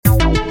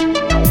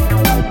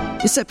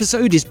This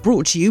episode is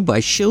brought to you by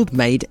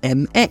Shieldmade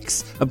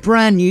MX, a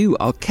brand new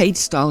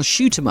arcade-style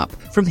shoot-'em-up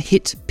from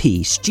Hit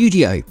P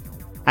Studio.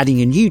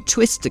 Adding a new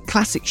twist to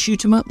classic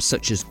shoot-'em-ups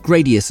such as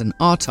Gradius and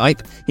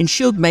R-Type, in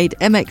Shieldmade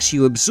MX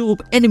you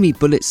absorb enemy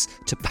bullets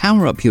to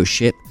power up your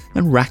ship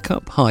and rack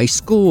up high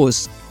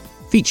scores.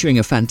 Featuring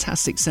a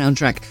fantastic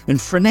soundtrack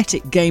and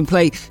frenetic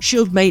gameplay,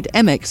 Shieldmade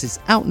MX is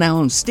out now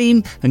on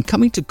Steam and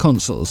coming to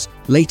consoles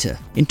later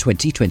in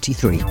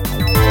 2023.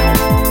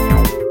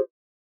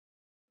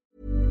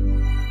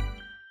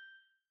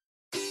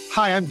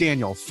 Hi, I'm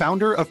Daniel,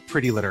 founder of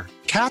Pretty Litter.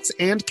 Cats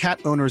and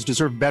cat owners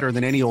deserve better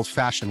than any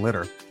old-fashioned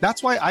litter.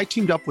 That's why I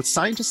teamed up with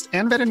scientists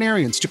and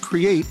veterinarians to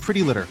create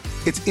Pretty Litter.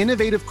 Its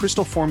innovative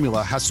crystal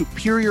formula has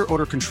superior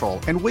odor control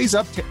and weighs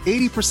up to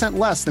 80%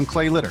 less than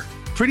clay litter.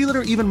 Pretty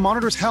Litter even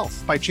monitors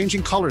health by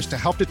changing colors to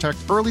help detect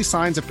early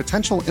signs of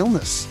potential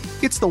illness.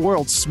 It's the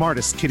world's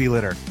smartest kitty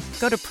litter.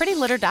 Go to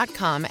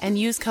prettylitter.com and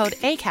use code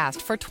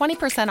ACAST for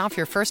 20% off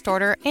your first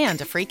order and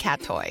a free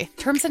cat toy.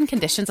 Terms and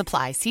conditions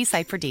apply. See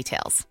site for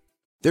details.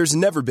 There's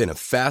never been a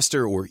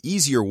faster or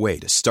easier way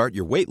to start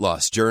your weight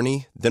loss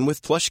journey than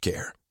with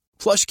PlushCare.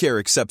 PlushCare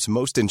accepts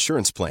most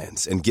insurance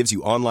plans and gives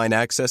you online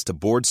access to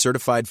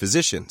board-certified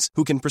physicians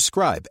who can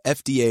prescribe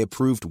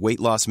FDA-approved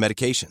weight loss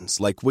medications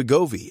like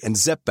Wegovy and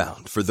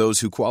Zepbound for those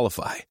who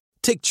qualify.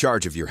 Take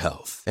charge of your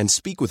health and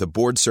speak with a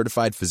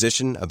board-certified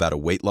physician about a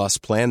weight loss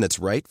plan that's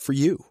right for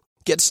you.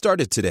 Get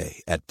started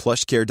today at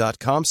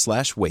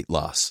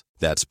plushcare.com/weight-loss.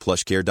 That's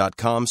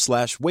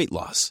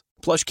plushcare.com/weight-loss.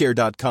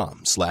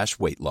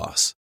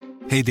 plushcare.com/weight-loss.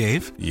 Hey,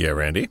 Dave. Yeah,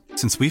 Randy.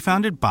 Since we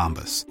founded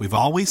Bombas, we've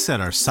always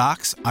said our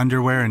socks,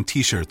 underwear, and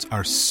T-shirts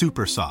are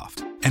super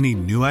soft. Any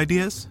new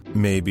ideas?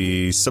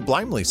 Maybe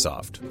sublimely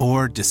soft.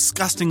 Or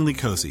disgustingly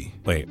cozy.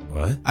 Wait,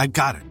 what? I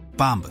got it.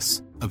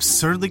 Bombas.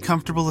 Absurdly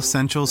comfortable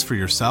essentials for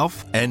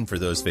yourself and for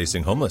those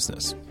facing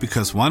homelessness.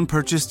 Because one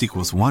purchased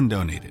equals one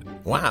donated.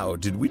 Wow,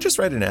 did we just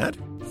write an ad?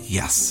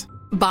 Yes.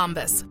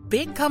 Bombas.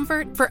 Big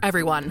comfort for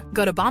everyone.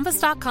 Go to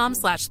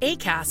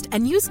bombas.com/ACAST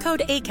and use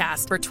code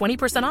ACAST for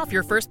 20% off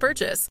your first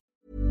purchase.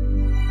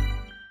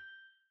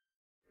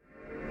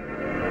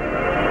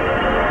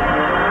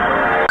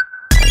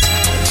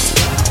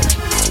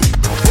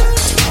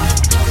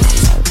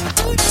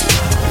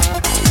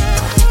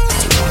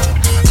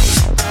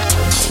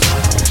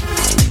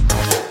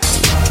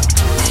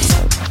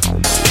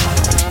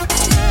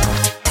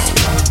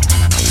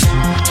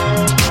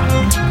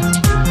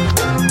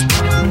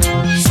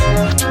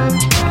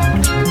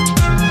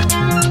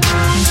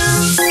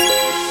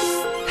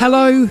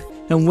 Hello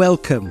and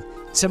welcome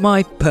to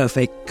My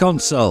Perfect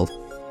Console.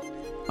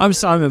 I'm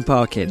Simon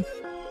Parkin.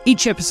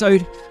 Each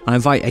episode, I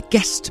invite a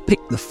guest to pick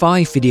the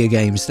 5 video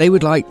games they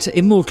would like to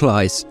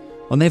immortalise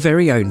on their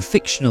very own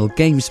fictional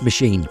games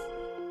machine.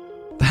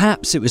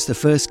 Perhaps it was the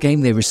first game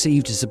they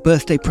received as a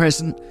birthday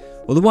present,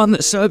 or the one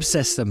that so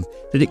obsessed them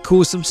that it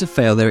caused them to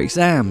fail their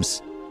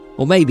exams.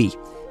 Or maybe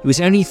it was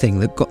the only thing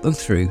that got them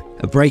through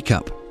a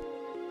breakup.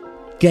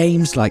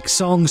 Games, like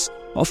songs,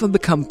 often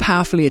become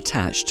powerfully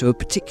attached to a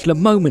particular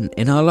moment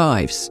in our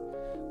lives.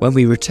 When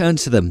we return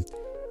to them,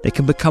 they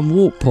can become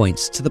walk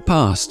points to the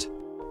past.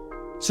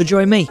 So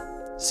join me,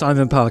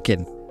 Simon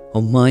Parkin,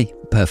 on My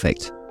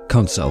Perfect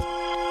Console.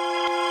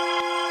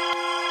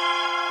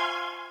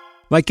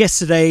 My guest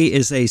today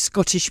is a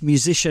Scottish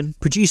musician,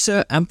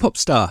 producer and pop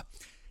star.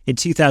 In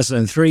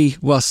 2003,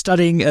 while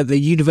studying at the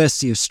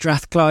University of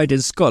Strathclyde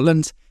in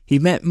Scotland, he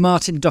met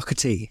Martin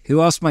Docherty,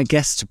 who asked my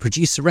guest to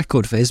produce a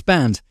record for his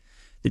band.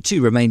 The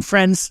two remained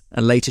friends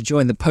and later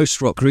joined the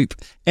post-rock group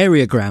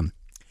Areogram.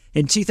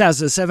 In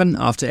 2007,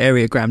 after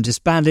Areogram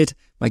disbanded,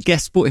 my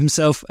guest bought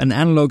himself an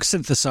analog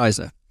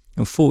synthesizer.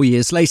 And 4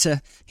 years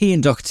later, he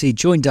and Docherty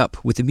joined up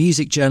with the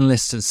music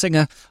journalist and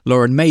singer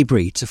Lauren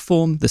Maybury to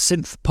form the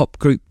synth pop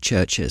group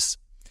Chvrches.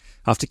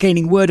 After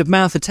gaining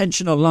word-of-mouth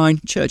attention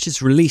online,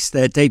 Chvrches released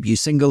their debut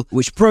single,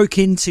 which broke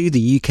into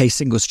the UK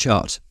singles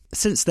chart.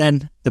 Since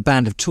then, the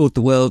band have toured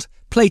the world,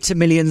 played to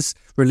millions,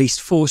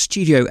 released 4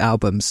 studio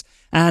albums,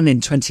 and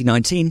in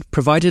 2019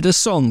 provided a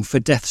song for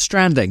Death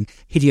Stranding,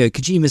 Hideo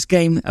Kojima's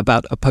game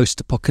about a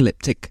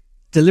post-apocalyptic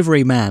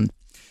delivery man.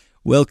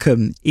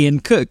 Welcome, Iain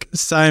Cook.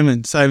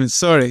 Simon, sorry.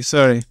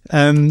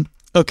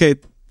 Okay,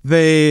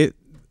 I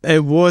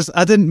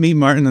didn't meet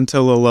Martin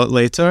until a lot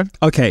later.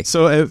 Okay,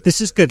 so this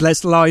is good.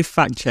 Let's live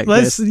fact check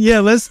this.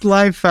 Let's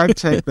live fact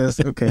check this.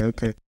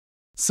 Okay.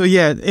 So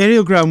yeah,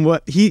 Areogram,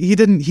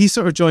 he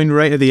sort of joined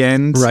right at the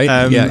end, right?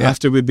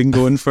 After we'd been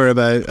going for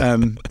about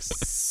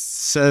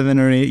 7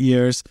 or 8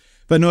 years.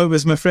 But no, it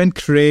was my friend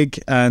Craig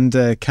and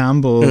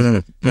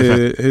Campbell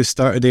who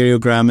started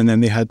Areogram, and then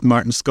they had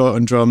Martin Scott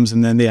on drums,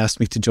 and then they asked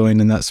me to join,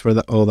 and that's where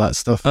all that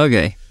stuff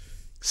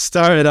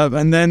started up.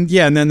 And then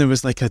there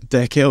was like a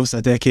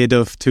decade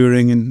of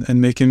touring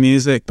and making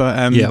music.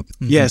 But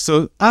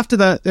so after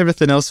that,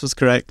 everything else was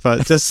correct,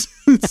 but just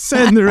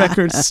setting the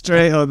record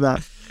straight on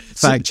that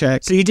fact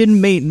check. So you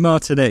didn't meet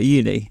Martin at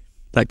uni?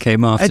 That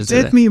came after. I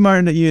did meet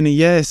Martin at uni,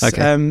 yes.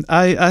 Okay.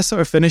 I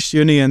sort of finished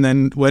uni and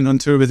then went on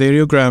tour with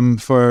Areogram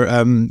for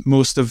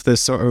most of the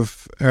sort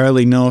of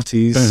early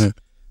noughties.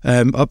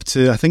 up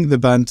to, I think the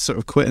band sort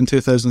of quit in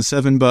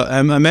 2007. But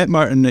I met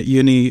Martin at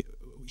uni.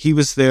 He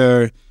was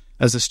there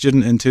as a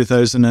student in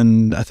 2000,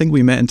 and I think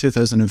we met in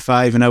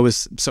 2005, and I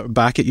was sort of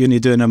back at uni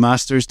doing a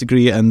master's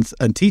degree and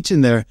teaching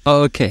there.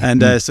 Oh, okay.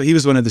 And so he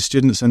was one of the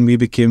students, and we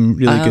became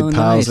really good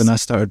pals, nice. and I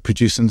started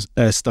producing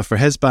stuff for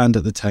his band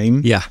at the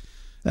time. Yeah.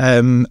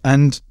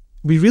 And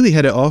we really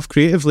hit it off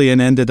creatively and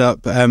ended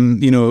up,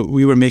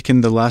 we were making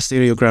the last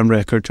Aerogram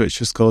record, which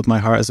was called My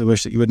Heart Is a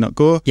Wish That You Would Not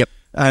Go. Yep.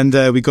 And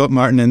we got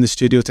Martin in the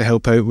studio to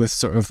help out with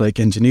sort of like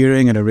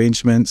engineering and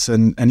arrangements,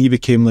 and he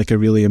became like a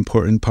really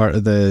important part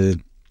of the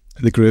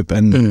group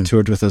and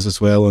toured with us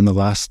as well on the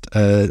last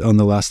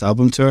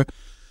album tour.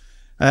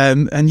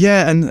 And on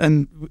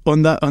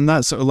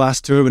that sort of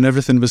last tour, when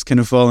everything was kind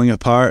of falling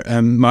apart,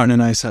 Martin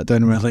and I sat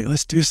down and we were like,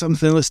 let's do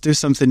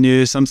something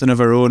new, something of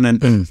our own.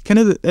 And kind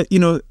of,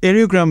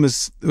 Aerogram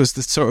was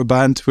the sort of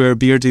band where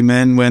beardy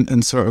men went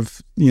and sort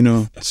of,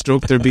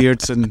 stroked their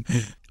beards. And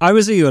I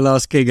was at your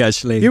last gig,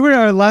 actually. You were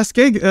our last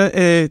gig?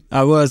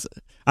 I was.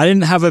 I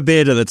didn't have a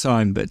beard at the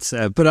time,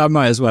 but I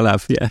might as well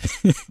have, yeah.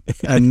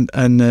 and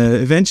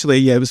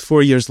eventually, it was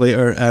 4 years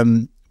later,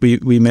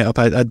 we met up.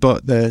 I'd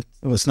bought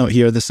it's not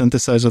here, the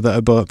synthesizer that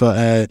I bought,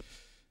 but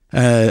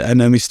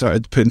and then we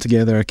started putting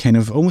together a kind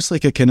of, almost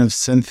like a kind of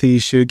synthy,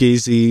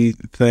 shoegazy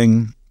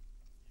thing.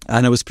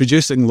 And I was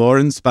producing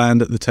Lauren's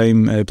band at the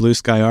time, Blue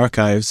Sky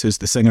Archives, who's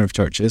the singer of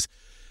Chvrches.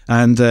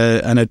 And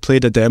I'd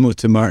played a demo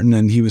to Martin,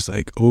 and he was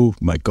like, oh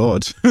my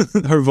God,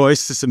 her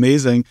voice is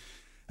amazing.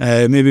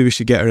 Maybe we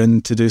should get her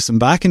in to do some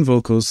backing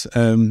vocals.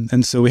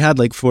 And so we had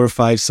like 4 or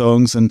 5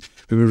 songs, and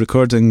we were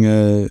recording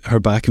her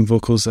backing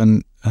vocals,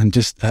 and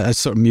just I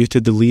sort of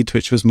muted the lead,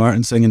 which was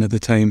Martin singing at the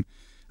time.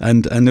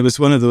 And it was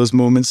one of those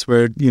moments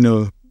where,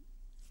 you're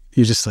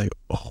just like,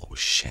 oh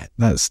shit,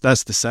 that's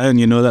the sound,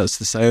 that's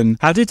the sound.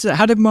 How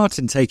did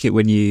Martin take it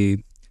when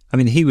you... I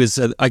mean, he was,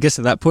 I guess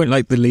at that point,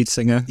 like the lead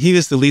singer. He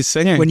was the lead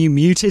singer. When you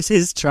muted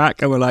his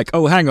track and were like,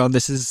 oh, hang on,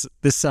 this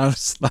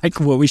sounds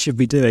like what we should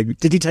be doing.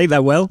 Did he take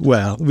that well?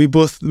 Well, we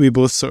both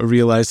sort of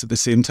realised at the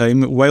same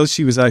time, while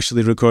she was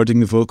actually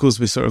recording the vocals,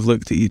 we sort of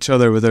looked at each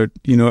other with our,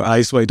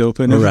 eyes wide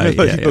open. And right,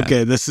 like,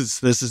 okay, this is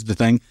the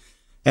thing.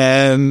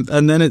 And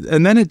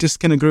then it just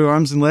kind of grew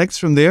arms and legs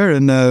from there,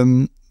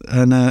 and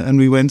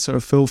we went sort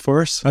of full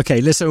force.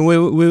 Okay, listen,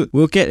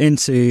 we'll get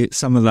into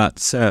some of that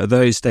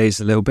those days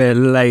a little bit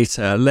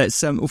later.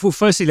 Let's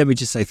firstly, let me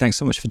just say thanks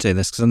so much for doing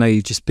this, because I know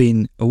you've just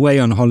been away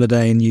on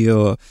holiday and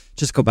you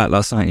just got back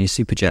last night and you're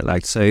super jet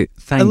lagged. So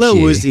thank you. A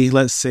little woozy,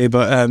 let's say,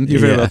 but you're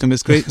very welcome.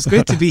 It's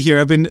great to be here.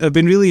 I've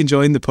been really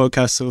enjoying the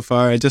podcast so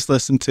far. I just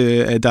listened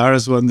to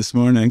Dara's one this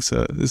morning,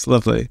 so it's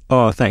lovely.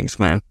 Oh, thanks,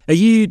 man. Do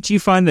you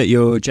find that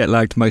you're jet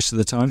lagged most of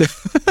the time?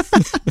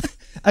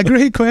 A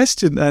great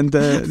question, and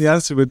the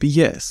answer would be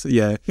yes.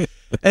 Yeah, it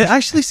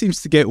actually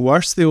seems to get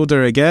worse the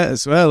older I get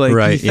as well. Like,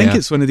 you think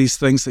it's one of these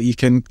things that you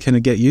can kind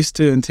of get used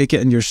to and take it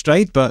in your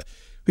stride. But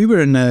we were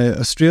in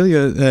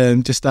Australia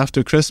just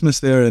after Christmas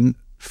there, and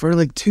for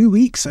like 2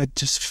 weeks, I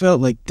just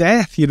felt like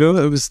death. It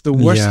was the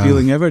worst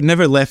feeling ever.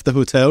 Never left the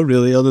hotel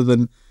really, other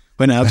than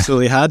when I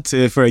absolutely had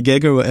to for a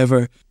gig or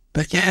whatever.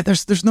 But yeah,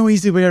 there's no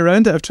easy way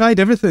around it. I've tried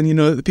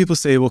everything. People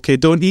say, okay,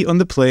 don't eat on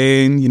the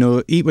plane,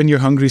 eat when you're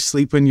hungry,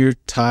 sleep when you're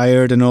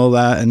tired and all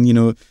that. And,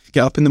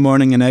 get up in the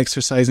morning and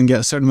exercise and get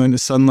a certain amount of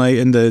sunlight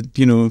in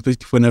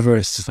whenever.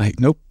 It's just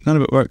like, nope, none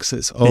of it works.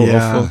 It's all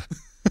awful.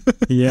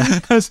 Yeah.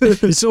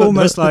 It's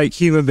almost like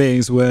human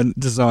beings weren't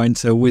designed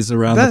to whiz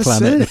around the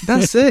planet.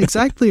 That's it,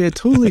 exactly. It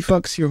totally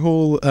fucks your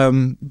whole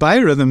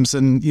biorhythms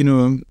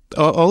and,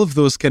 all of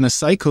those kind of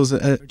cycles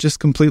are just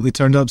completely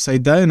turned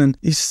upside down, and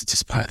it's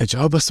just part of the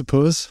job, I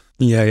suppose.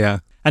 Yeah.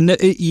 And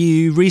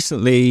you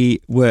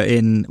recently were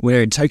in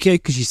Tokyo,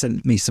 because you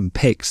sent me some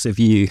pics of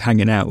you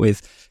hanging out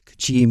with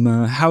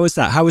Kojima. How was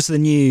that? How was the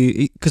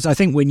new... Because I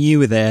think when you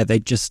were there, they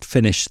just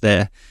finished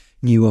their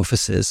new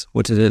offices.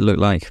 What did it look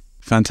like?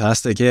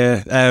 Fantastic,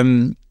 yeah.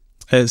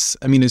 It's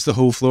the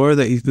whole floor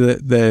that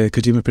the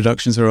Kojima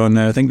Productions are on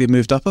now. I think they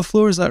moved up a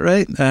floor, is that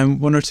right?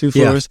 1 or 2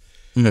 floors. Yeah.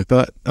 Mm-hmm.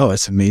 But,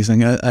 it's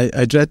amazing.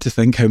 I dread to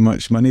think how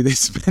much money they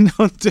spend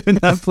on doing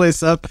that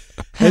place up.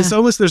 It's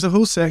almost, there's a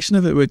whole section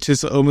of it which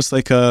is almost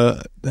like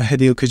a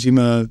Hideo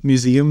Kojima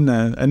museum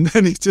now. And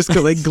then he's just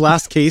got like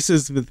glass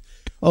cases with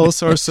all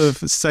sorts of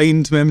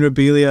signed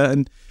memorabilia,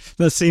 and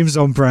that seems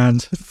on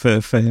brand for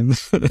him.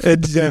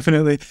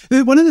 Definitely.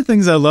 One of the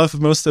things I love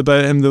most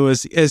about him, though,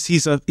 is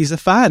he's a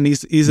fan.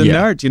 He's a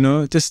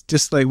nerd,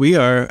 just like we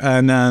are,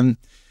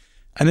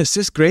 and it's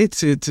just great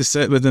to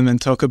sit with him and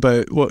talk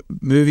about what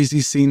movies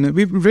he's seen.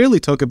 We rarely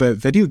talk about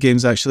video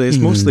games, actually. It's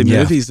mostly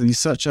movies, and he's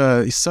such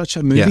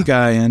a movie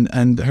guy,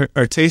 and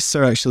our tastes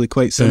are actually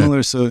quite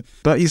similar. So,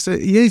 but he's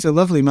a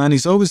lovely man.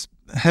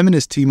 Him and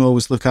his team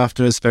always look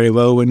after us very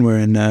well when we're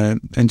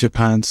in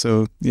Japan.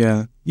 So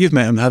yeah, you've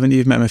met him, haven't you?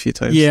 You've met him a few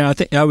times. Yeah, I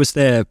think I was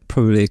there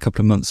probably a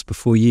couple of months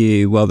before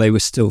you, while they were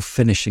still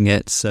finishing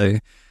it. So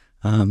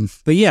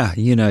But yeah,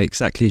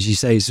 exactly as you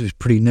say, he's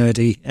pretty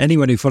nerdy.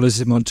 Anyone who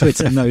follows him on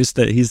Twitter knows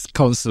that he's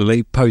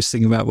constantly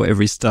posting about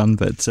whatever he's done.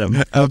 But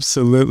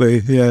absolutely,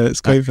 yeah,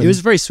 it's quite funny. It was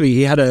very sweet.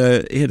 He had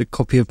a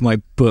copy of my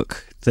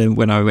book then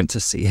when I went to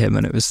see him,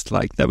 and it was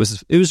like it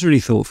was really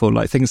thoughtful,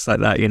 like things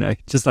like that.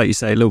 Just like you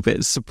say, a little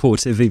bit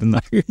supportive, even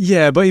though.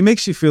 Yeah, but he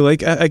makes you feel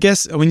like, I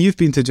guess when you've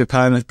been to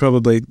Japan,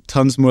 probably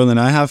tons more than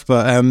I have,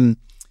 but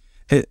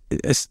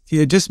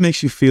it just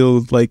makes you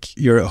feel like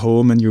you're at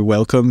home and you're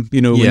welcome,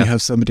 when you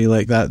have somebody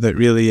like that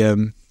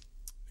really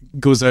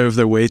goes out of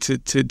their way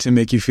to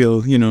make you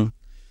feel,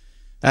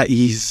 at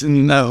ease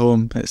and at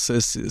home.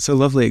 It's a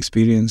lovely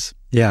experience.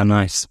 Yeah,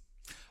 nice.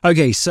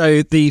 Okay,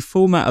 so the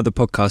format of the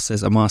podcast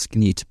says I'm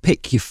asking you to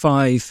pick your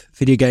 5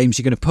 video games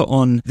you're going to put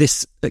on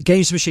this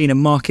games machine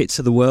and market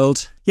to the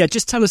world. Yeah,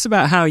 just tell us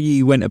about how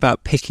you went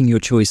about picking your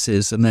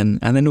choices, and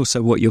then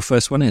also what your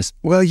first one is.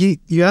 Well,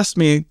 you asked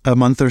me a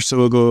month or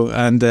so ago,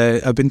 and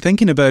I've been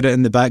thinking about it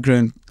in the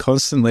background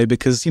constantly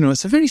because,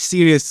 it's a very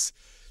serious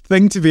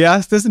thing to be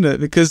asked, isn't it?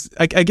 Because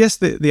I guess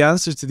the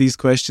answer to these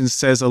questions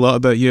says a lot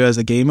about you as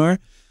a gamer.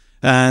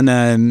 And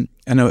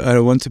I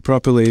want to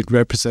properly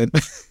represent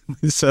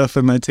myself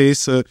and my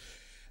taste. So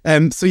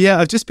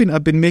yeah,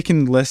 I've been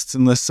making lists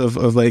and lists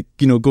of like,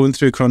 going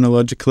through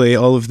chronologically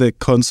all of the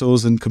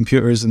consoles and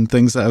computers and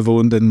things that I've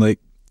owned, and like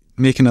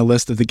making a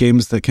list of the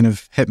games that kind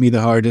of hit me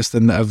the hardest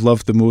and that I've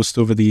loved the most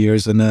over the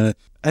years. And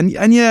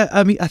yeah,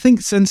 I mean, I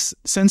think since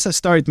I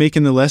started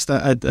making the list,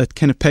 I'd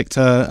kind of picked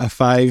a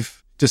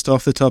 5 just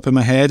off the top of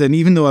my head. And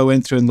even though I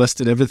went through and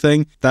listed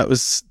everything,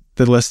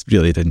 the list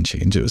really didn't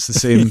change. It was the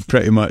same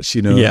pretty much,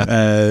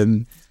 Yeah.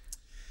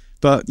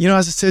 But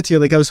as I said to you,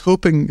 like I was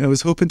hoping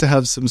to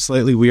have some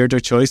slightly weirder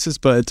choices,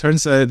 but it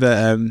turns out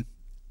that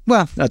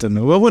well, I don't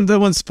know. I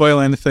won't spoil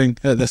anything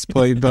at this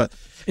point, but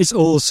it's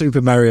all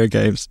Super Mario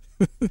games.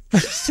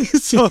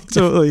 So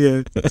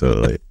totally.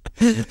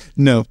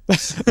 No. But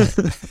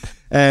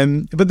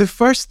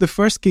the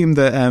first game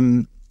that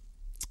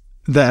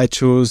I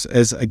chose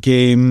is a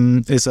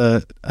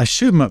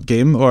shoot 'em up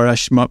game, or a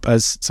shmup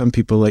as some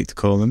people like to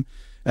call them,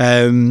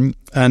 and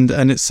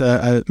it's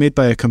made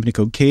by a company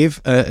called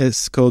Cave.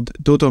 It's called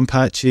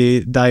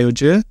Dodonpachi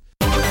Daioju.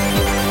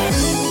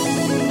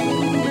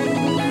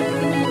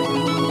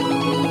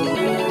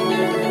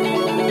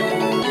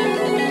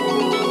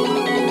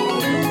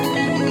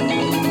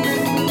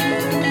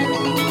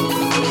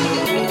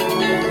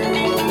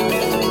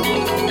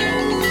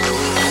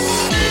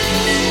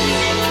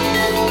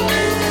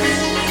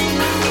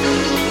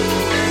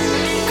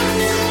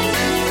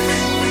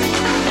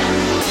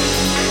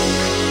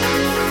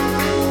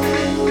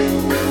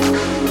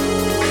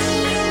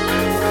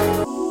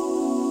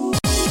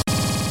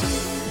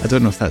 I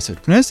don't know if that's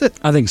it. Pronounce it?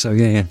 I think so,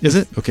 yeah. Is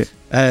it? Okay.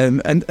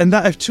 And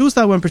that I chose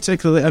that one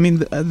particularly. I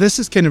mean, this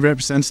is kind of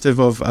representative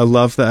of a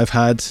love that I've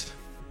had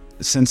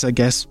since, I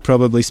guess,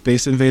 probably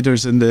Space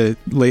Invaders in the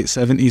late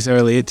 70s,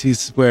 early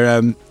 80s,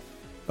 where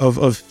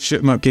of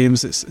shoot 'em up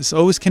games, it's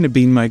always kind of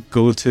been my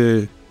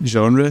go-to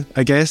genre,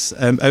 I guess,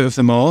 out of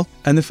them all.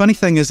 And the funny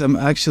thing is, I'm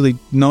actually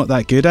not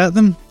that good at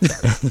them.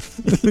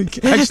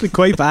 Actually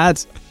quite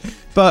bad.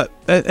 But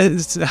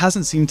it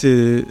hasn't seemed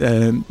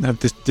to have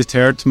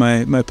deterred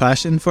my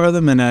passion for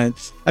them. And I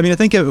mean, I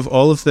think out of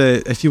all of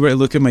if you were to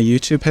look at my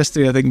YouTube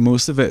history, I think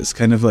most of it is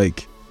kind of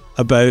like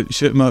about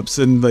shoot 'em ups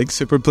and like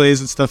super plays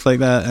and stuff like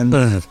that.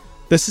 And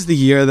this is the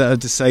year that I've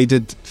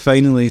decided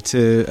finally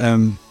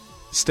to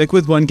stick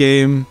with one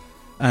game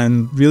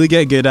and really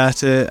get good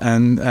at it.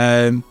 And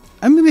I'm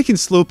making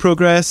slow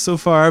progress so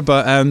far,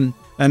 but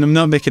and I'm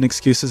not making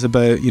excuses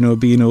about,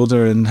 being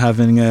older and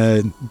having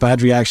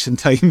bad reaction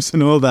times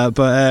and all that,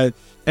 but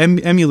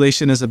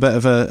emulation is a bit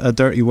of a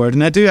dirty word.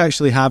 And I do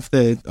actually have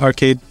the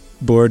arcade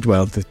board,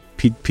 well, the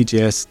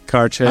PGS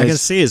cartridge. I can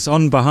see it's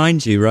on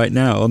behind you right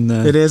now.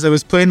 It is. I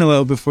was playing a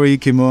little before you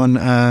came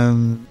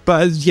on.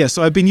 But yeah,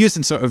 so I've been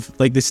using sort of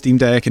like the Steam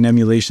Deck and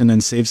emulation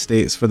and save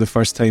states for the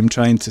first time,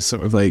 trying to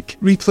sort of like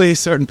replay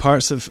certain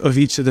parts of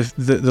each of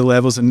the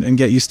levels and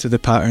get used to the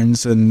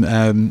patterns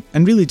and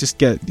really just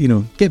get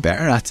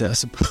better at it, I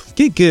suppose.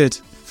 Get good,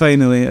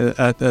 finally,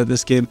 at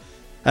this game.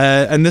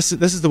 And this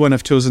is the one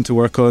I've chosen to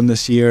work on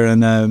this year,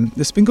 and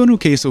it's been going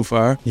okay so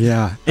far.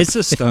 Yeah, it's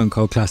a stone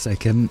cold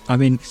classic. And I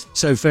mean,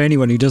 so for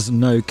anyone who doesn't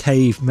know,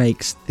 Cave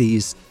makes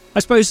these,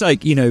 I suppose,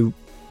 like,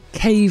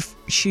 Cave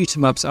shoot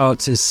 'em ups are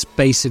to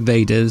Space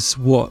Invaders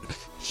what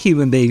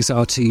human beings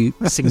are to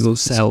single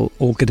cell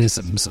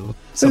organisms or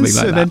something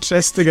like that. It's an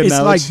interesting analogy.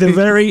 It's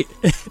like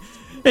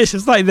it's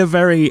just like the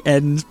very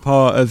end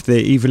part of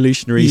the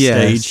evolutionary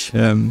stage.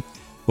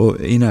 Or,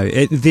 it's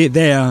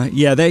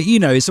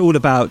all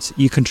about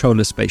you control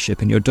a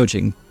spaceship and you're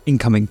dodging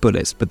incoming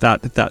bullets, but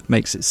that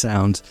makes it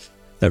sound,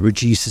 that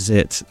reduces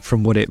it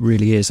from what it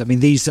really is. I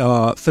mean, these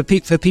are, for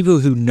people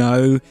who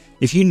know,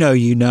 if you know,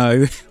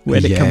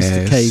 when it comes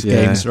to Cave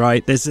games,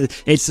 right?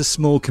 It's a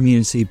small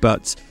community,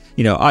 but,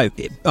 I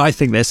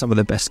think they're some of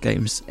the best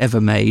games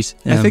ever made.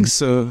 I think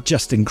so.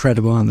 Just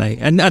incredible, aren't they?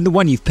 And the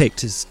one you've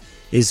picked is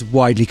is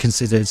widely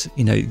considered,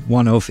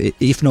 one of,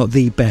 if not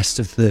the best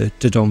of the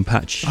Dodon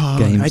Patch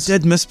games. I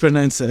did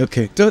mispronounce it.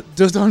 Okay,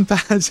 Dodon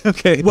Patch.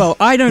 Okay. Well,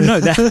 I don't know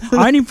that.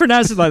 I only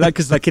pronounce it like that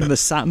because, like, in the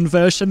Saturn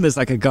version, there's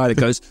like a guy that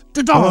goes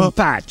Dodon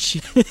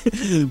Patch.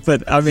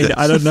 But I mean,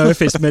 I don't know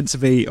if it's meant to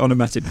be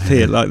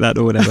onomatopoeic like that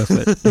or whatever.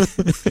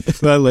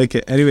 But well, I like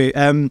it anyway.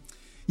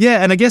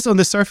 Yeah, and I guess on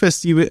the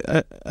surface, you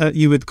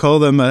would call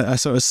them a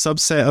sort of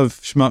subset of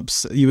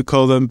shmups. You would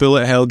call them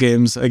bullet hell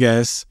games, I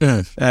guess,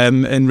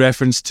 in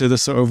reference to the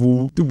sort of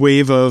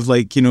wave of,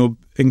 like,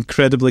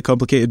 incredibly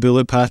complicated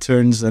bullet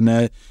patterns.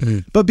 And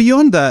but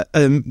beyond that,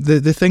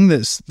 the thing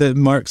that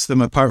marks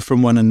them apart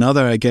from one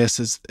another, I guess,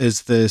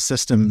 is the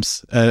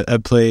systems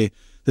at play,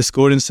 the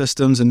scoring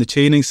systems and the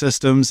chaining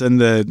systems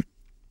and the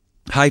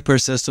hyper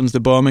systems, the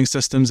bombing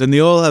systems, and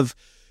they all have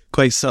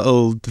quite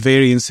subtle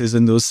variances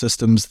in those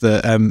systems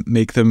that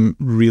make them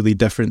really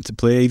different to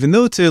play, even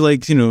though to,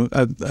 like,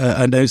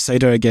 an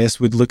outsider, I guess,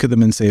 would look at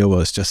them and say, oh,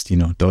 well, it's just,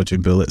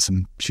 dodging bullets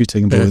and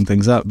shooting and blowing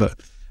things up. But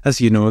as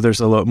you know, there's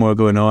a lot more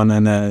going on.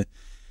 And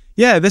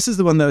this is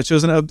the one that I've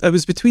chosen. I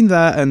was between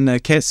that and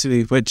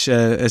Ketsui, which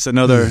is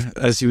another,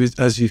 as you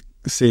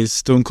say,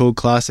 stone cold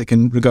classic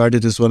and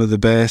regarded as one of the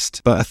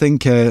best. But I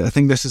think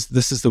this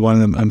is the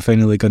one I'm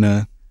finally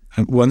gonna,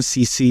 one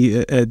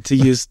CC to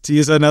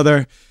use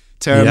another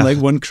term, like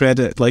one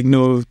credit, like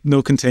no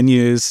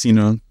continues,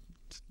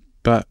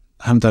 but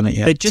I haven't done it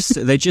yet.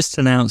 They just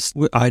announced,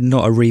 not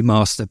a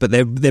remaster, but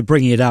they're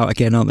bringing it out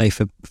again, aren't they,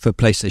 for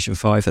PlayStation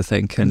 5, I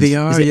think. And they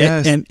are,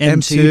 yes.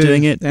 M2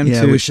 doing it?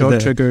 M2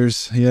 short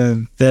triggers, yeah.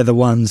 They're the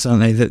ones,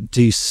 aren't they, that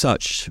do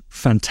such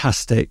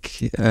fantastic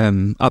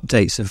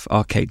updates of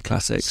arcade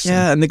classics.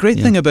 Yeah, and the great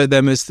thing about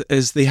them is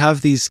they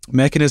have these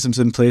mechanisms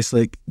in place,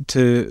 like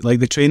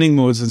the training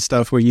modes and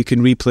stuff, where you can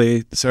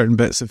replay certain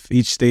bits of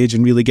each stage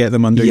and really get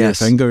them under your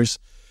fingers.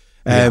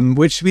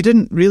 Which we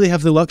didn't really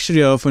have the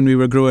luxury of when we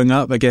were growing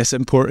up. I guess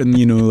importing,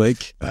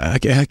 I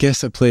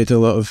guess I played a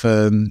lot of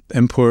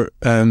import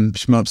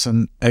shmups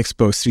on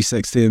Xbox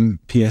 360 and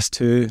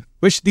PS2,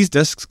 which these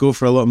discs go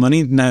for a lot of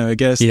money now, I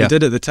guess. They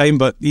did at the time,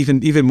 but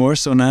even more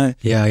so now.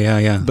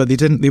 Yeah. But they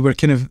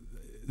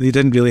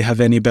didn't really have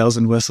any bells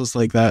and whistles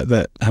like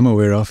that I'm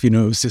aware of. It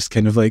was just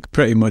kind of like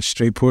pretty much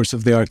straight ports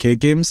of the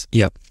arcade games.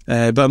 Yep.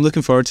 But I'm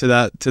looking forward to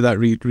that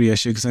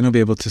reissue, because I know I'll be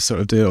able to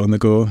sort of do it on the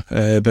go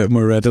a bit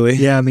more readily.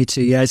 Yeah, me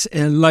too. Yeah, it's,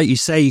 like you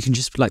say, you can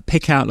just like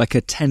pick out like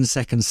a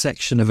 10-second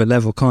section of a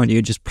level, can't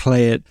you? Just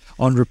play it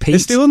on repeat.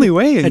 It's the only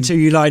way until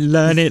you like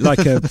learn it like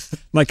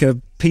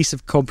a piece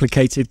of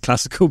complicated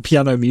classical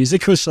piano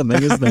music or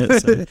something, isn't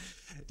it? So.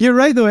 You're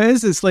right, though.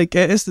 It's like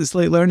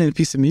learning a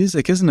piece of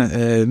music, isn't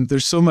it?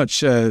 There's so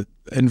much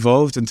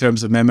involved in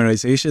terms of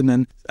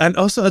memorization, and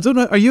also, I don't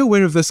know, are you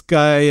aware of this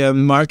guy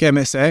Mark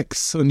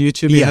MSX on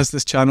YouTube? He has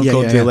this channel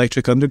called The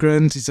Electric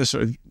Underground. He's a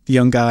sort of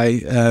young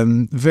guy,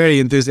 very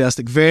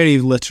enthusiastic, very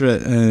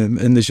literate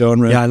in the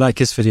genre. Yeah, I like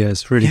his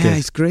videos. Really good. Yeah,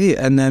 he's great,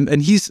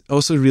 and he's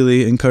also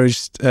really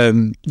encouraged,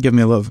 given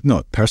me a lot of,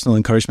 not personal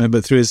encouragement,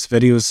 but through his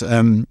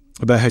videos,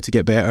 about how to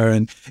get better,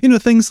 and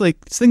things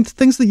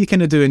that you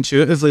kind of do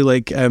intuitively,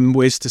 like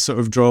ways to sort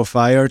of draw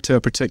fire to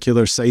a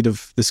particular side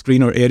of the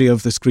screen or area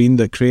of the screen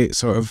that create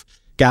sort of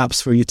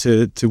gaps for you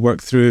to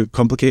work through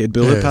complicated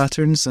bullet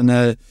patterns,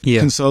 and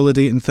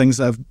consolidating things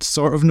that I've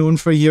sort of known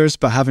for years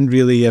but haven't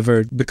really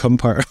ever become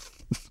part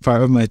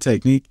of my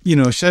technique.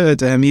 Shout out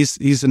to him.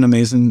 He's an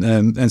amazing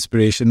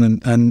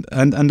inspiration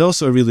and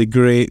also a really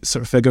great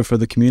sort of figure for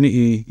the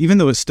community, even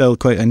though it's still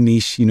quite a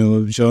niche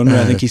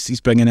genre. I think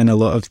he's bringing in a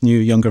lot of new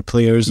younger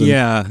players.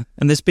 And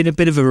there's been a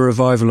bit of a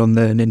revival on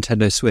the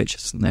Nintendo Switch,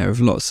 isn't there,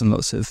 of lots and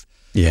lots of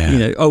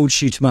old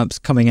shoot 'em ups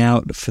coming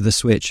out for the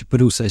Switch,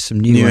 but also some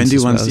new ones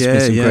indie ones.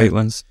 There's been some great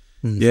ones.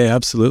 Yeah,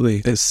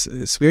 absolutely.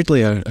 It's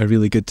weirdly a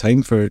really good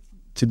time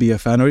to be a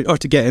fan or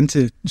to get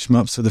into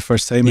shmups for the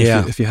first time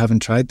if you haven't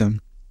tried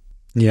them.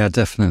 Yeah,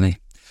 definitely.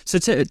 So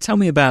tell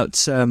me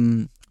about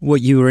what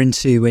you were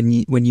into when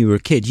you were a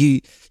kid.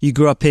 You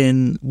grew up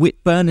in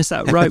Whitburn, is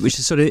that right? Which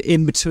is sort of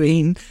in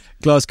between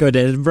Glasgow and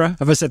Edinburgh.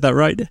 Have I said that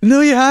right?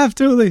 No, you have,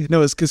 totally.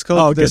 No, it's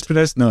called. It's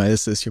pronounced. No,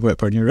 it's your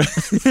Whitburn. You're right.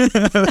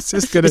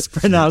 It's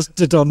pronounced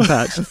Dodon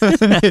Patch.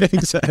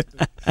 Exactly.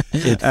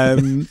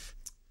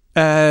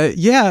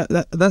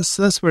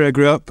 That's where I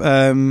grew up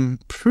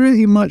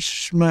pretty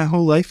much my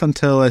whole life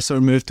until I sort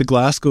of moved to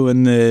Glasgow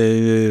in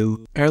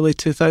the early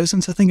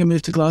 2000s. I think I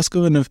moved to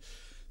Glasgow, and I've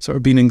sort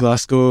of been in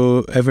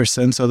Glasgow ever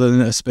since, other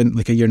than I spent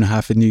like a year and a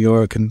half in New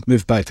York and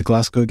moved back to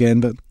Glasgow again.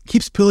 But it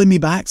keeps pulling me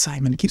back,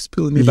 Simon. It keeps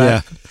pulling me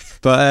back.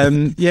 But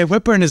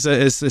Whitburn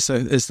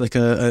is like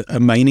a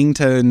mining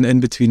town in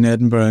between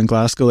Edinburgh and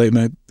Glasgow. Like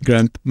my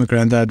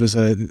granddad was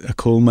a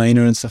coal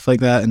miner and stuff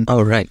like that. And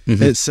oh, right.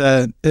 Mm-hmm.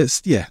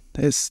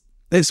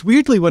 It's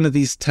weirdly one of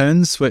these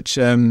towns which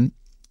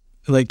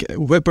like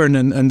Whitburn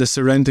and the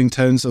surrounding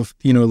towns of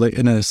like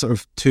in a sort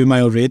of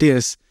 2-mile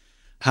radius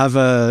have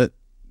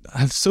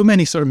so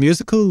many sort of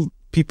musical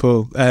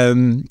people,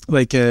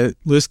 like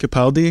Lewis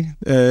Capaldi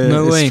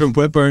is from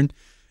Whitburn.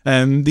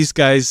 These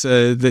guys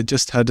that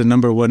just had a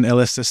 #1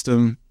 LS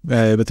system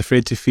with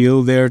Afraid to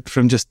Feel, they're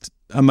from just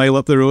a mile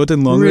up the road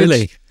in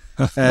Longridge.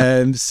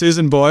 Really?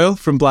 Susan Boyle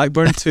from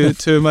Blackburn,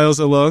 2 miles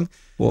along.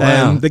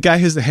 Wow. The guy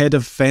who's the head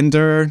of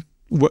Fender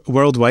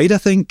worldwide, I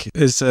think,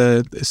 is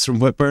from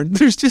Whitburn.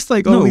 There's just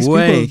like all these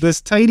people.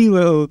 This tiny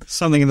little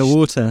something in the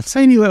water.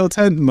 Tiny little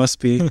tent must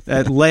be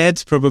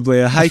lead, probably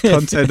a high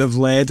content of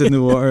lead in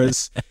the water.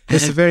 It's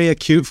a very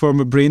acute form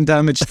of brain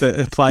damage that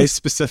applies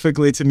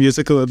specifically to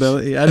musical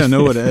ability. I don't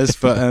know what it is,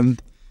 but I'm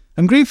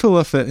grateful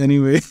of it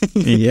anyway.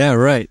 Yeah,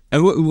 right.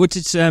 And what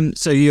did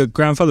so your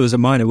grandfather was a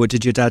miner? What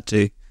did your dad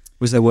do?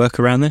 Was there work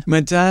around there?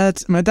 My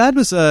dad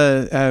was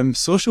a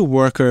social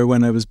worker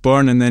when I was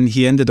born, and then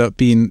he ended up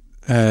being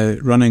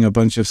running a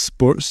bunch of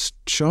sports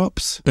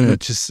shops,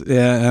 which is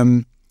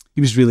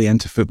he was really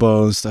into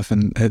football and stuff,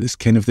 and it's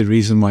kind of the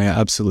reason why I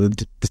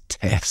absolutely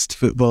detest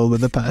football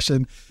with a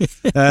passion.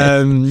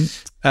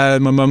 My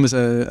mum was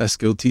a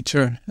school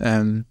teacher,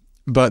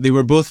 but they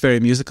were both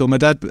very musical. My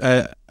dad,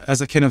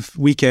 as a kind of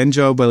weekend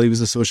job while he was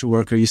a social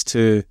worker, used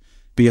to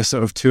be a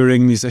sort of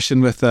touring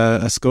musician with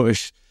a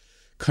Scottish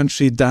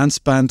country dance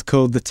band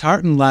called the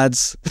Tartan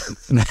Lads,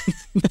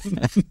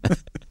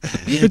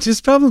 which is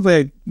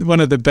probably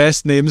one of the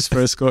best names for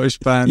a Scottish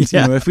band.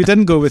 Yeah. You know, if we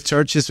didn't go with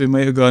Chvrches, we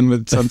might have gone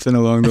with something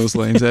along those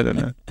lines. I don't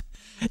know.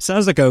 It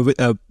sounds like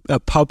a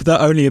pub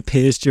that only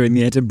appears during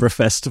the Edinburgh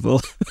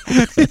Festival.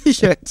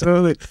 Yeah,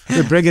 totally.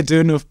 The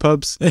Brigadoon of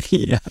pubs.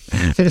 Yeah.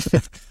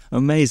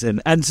 Amazing.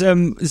 And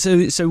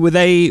so were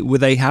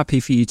they happy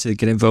for you to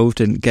get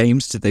involved in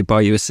games? Did they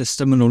buy you a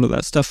system and all of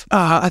that stuff?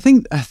 I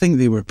think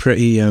they were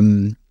pretty.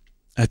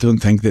 I don't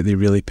think that they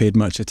really paid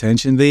much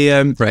attention. They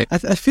right.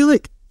 I feel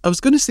like I was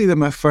going to say that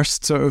my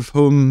first sort of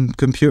home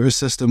computer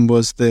system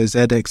was the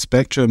ZX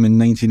Spectrum in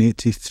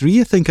 1983.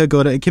 I think I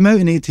got it. It came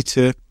out in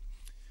 82.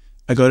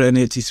 I got it in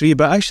 83,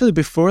 but actually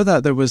before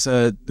that there was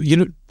I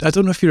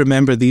don't know if you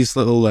remember these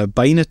little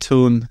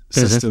Binatone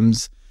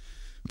systems.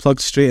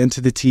 Plugged straight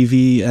into the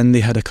TV, and they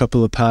had a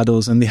couple of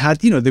paddles, and they had,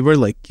 they were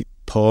like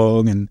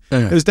Pong, and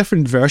it was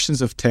different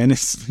versions of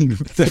tennis,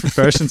 different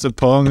versions of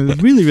Pong. It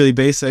was really, really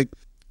basic,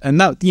 and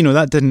that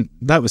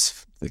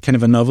was kind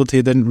of a novelty.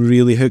 It didn't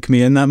really hook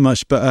me in that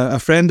much. But a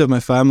friend of my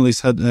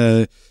family's had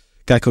a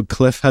guy called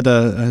Cliff had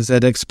a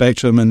ZX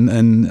Spectrum,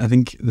 and I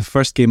think the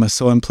first game I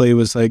saw him play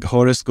was like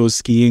Horace Goes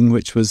Skiing,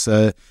 which was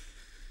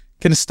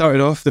kind of started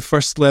off, the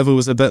first level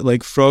was a bit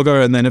like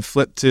Frogger, and then it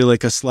flipped to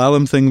like a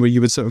slalom thing where you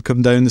would sort of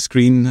come down the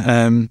screen,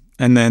 and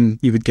then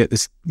you would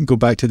go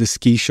back to the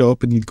ski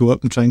shop, and you'd go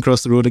up and try and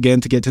cross the road again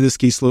to get to the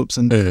ski slopes,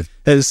 and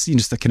it's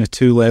just a kind of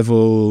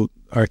 2-level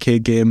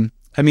arcade game.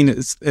 I mean,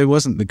 it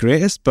wasn't the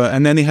greatest,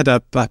 and then he had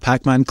a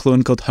Pac-Man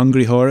clone called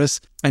Hungry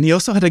Horace, and he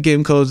also had a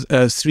game called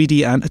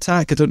 3D Ant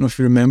Attack. I don't know if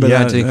you remember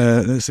that. I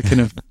do. It's a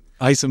kind of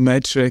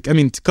isometric. I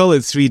mean, to call it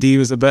 3D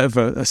was a bit of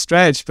a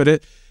stretch,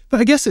 but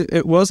I guess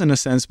it was in a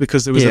sense,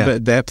 because there was a bit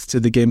of depth to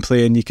the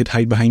gameplay, and you could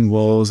hide behind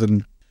walls,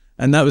 and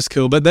that was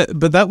cool. But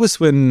that was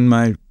when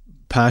my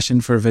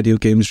passion for video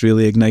games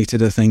really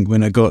ignited, I think,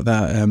 when I got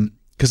that.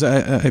 Because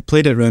I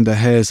played it around a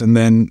haze, and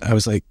then I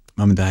was like,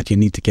 Mum and Dad, you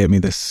need to get me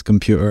this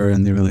computer.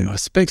 And they were like, oh,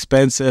 it's a bit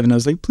expensive. And I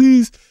was like,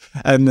 please.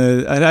 And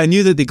I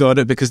knew that they got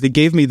it because they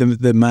gave me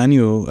the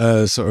manual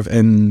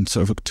in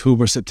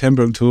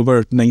September, October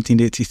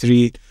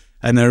 1983.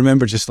 And I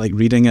remember just like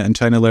reading it and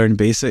trying to learn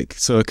BASIC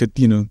so I could,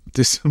 do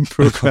some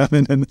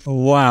programming. And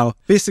wow.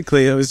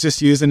 Basically, I was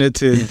just using it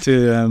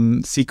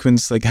to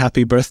sequence like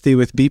happy birthday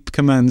with beep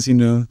commands,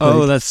 Oh,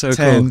 like that's so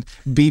 10,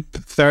 cool. Beep,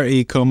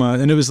 30, comma.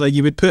 And it was like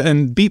you would put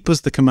in, beep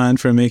was the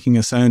command for making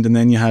a sound, and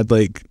then you had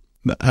like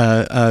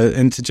a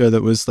integer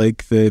that was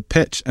like the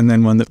pitch, and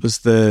then one that was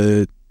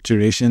the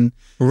duration.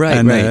 Right.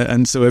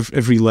 And so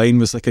every line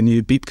was like a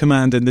new beep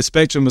command, and the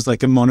Spectrum was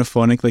like a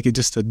monophonic, like it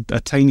just a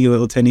tiny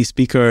little tinny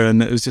speaker,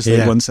 and it was just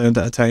like one sound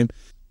at a time.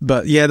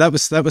 But yeah, that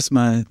was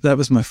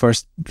my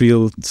first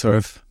real sort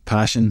of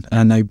passion,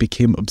 and I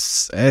became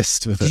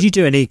obsessed with it. Did you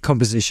do any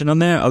composition on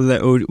there,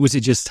 or was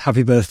it just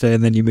happy birthday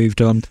and then you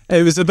moved on?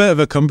 It was a bit of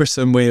a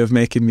cumbersome way of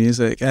making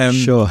music.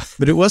 Sure.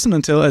 But it wasn't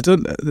until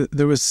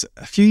there was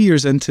a few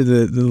years into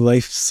the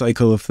life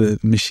cycle of the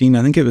machine.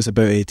 I think it was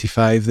about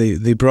 85.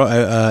 They brought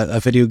out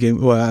a video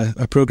game,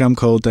 a program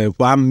called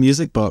Wham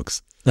Music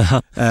Box.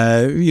 Uh-huh.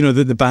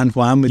 The band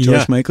Wham with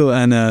George Michael,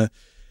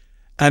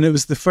 and it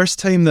was the first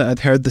time that I'd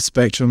heard the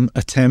Spectrum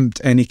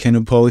attempt any kind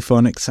of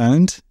polyphonic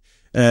sound.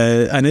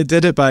 And it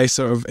did it by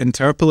sort of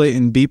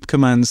interpolating beep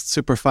commands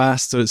super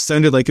fast, so it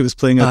sounded like it was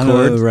playing a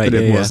chord, but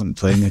it wasn't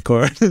playing a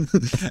chord.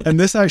 And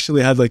this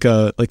actually had like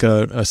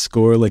a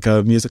score, like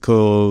a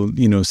musical,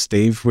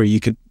 stave where you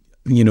could,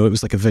 it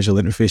was like a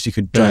visual interface. You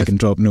could drag and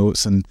drop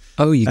notes, and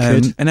you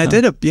could. And I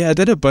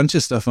did a bunch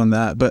of stuff on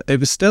that, but it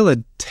was still a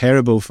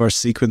terrible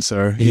first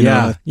sequencer.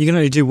 You can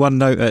only do one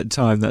note at a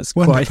time. That's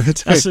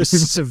that's a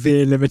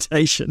severe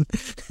limitation.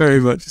 Very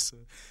much so.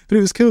 But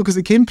it was cool because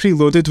it came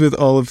preloaded with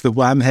all of the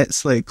Wham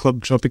hits like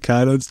Club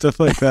Tropicana and stuff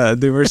like that.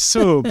 They were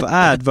so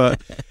bad, but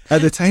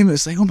at the time it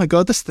was like, oh my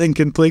God, this thing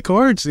can play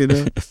chords,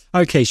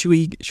 Okay, should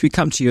we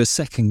come to your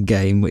second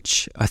game,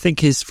 which I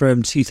think is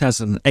from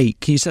 2008.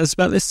 Can you tell us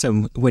about this,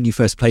 when you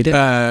first played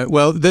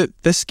it?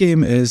 This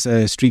game is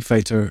Street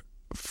Fighter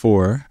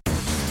 4.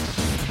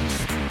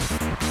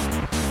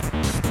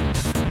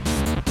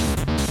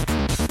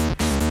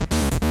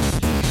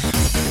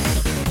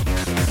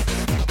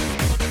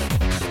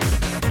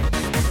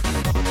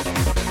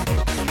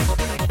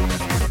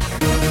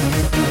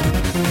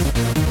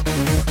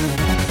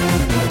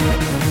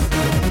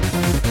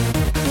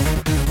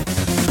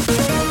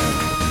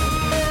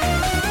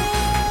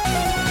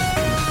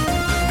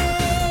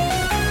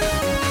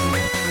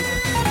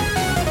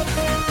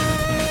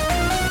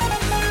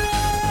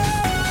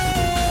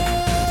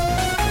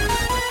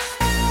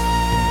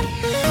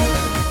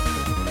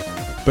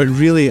 But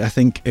really, I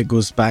think it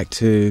goes back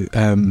to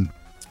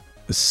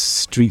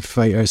Street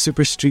Fighter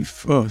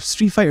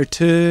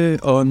 2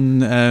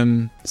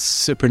 on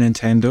Super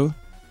Nintendo.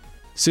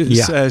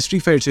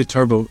 Street Fighter 2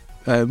 Turbo.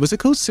 Was it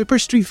called Super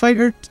Street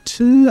Fighter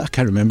 2? I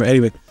can't remember.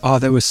 Anyway. Oh,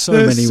 there were so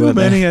many, weren't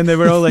there? And they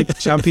were all like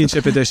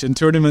Championship Edition,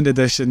 Tournament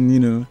Edition, you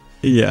know.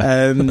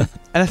 Yeah. And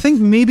I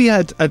think maybe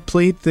I'd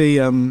played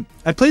the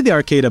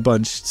arcade a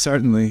bunch,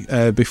 certainly,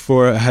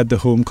 before I had the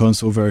home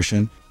console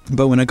version.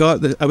 But when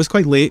I was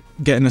quite late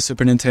getting a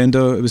Super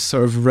Nintendo. It was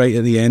sort of right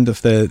at the end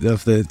of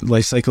the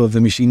life cycle of the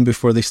machine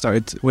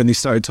when they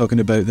started talking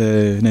about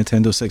the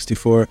Nintendo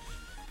 64.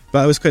 But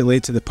I was quite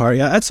late to the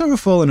party. I'd sort of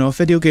fallen off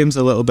video games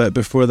a little bit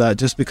before that,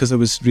 just because I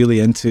was really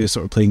into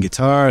sort of playing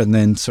guitar and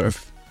then sort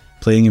of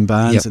playing in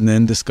bands, and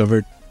then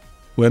discovered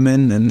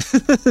women and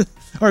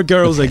or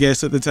girls, I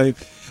guess, at the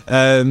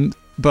time.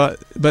 But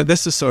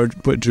this is sort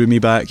of what drew me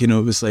back. You know,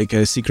 it was like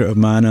a Secret of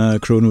Mana,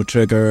 Chrono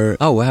Trigger.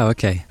 Oh wow,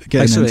 okay.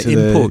 Getting into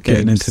the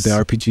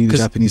RPG, the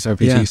Japanese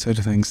RPG side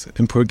of things.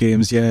 Import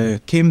games, yeah.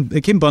 It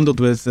came bundled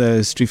with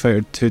Street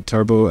Fighter 2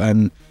 Turbo,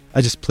 and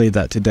I just played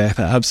that to death.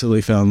 I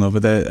absolutely fell in love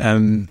with it.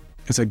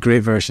 It's a great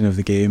version of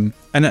the game,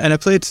 and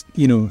I've played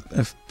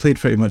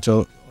pretty much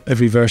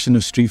every version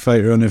of Street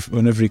Fighter on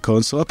every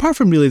console, apart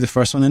from really the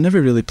first one. I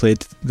never really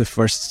played the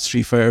first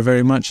Street Fighter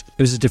very much.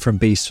 It was a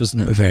different beast,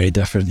 wasn't it? Very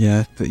different,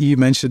 yeah. But you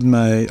mentioned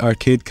my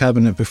arcade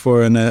cabinet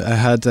before, and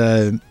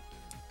I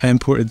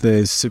imported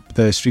the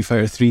Street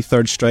Fighter 3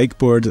 Third Strike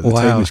board at the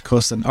time, which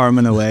cost an arm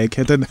and a leg.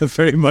 I didn't have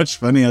very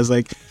much money. I was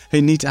like,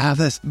 I need to have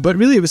this. But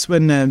really, it was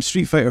when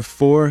Street Fighter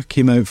 4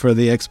 came out for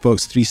the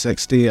Xbox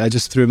 360. I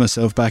just threw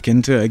myself back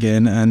into it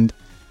again, and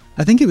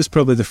I think it was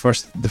probably the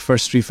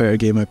first Street Fighter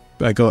game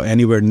I got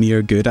anywhere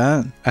near good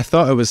at. I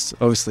thought I was,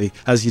 obviously,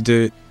 as you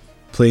do,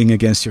 playing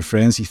against your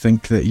friends, you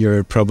think that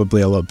you're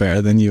probably a lot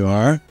better than you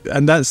are.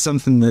 And that's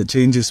something that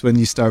changes when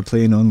you start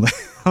playing online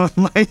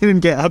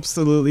and get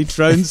absolutely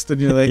trounced,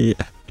 and you're like,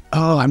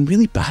 oh, I'm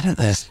really bad at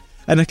this.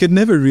 And I could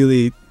never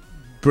really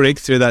break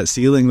through that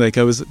ceiling. Like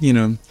I was,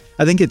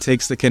 I think it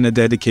takes the kind of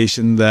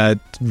dedication that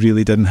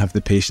really didn't have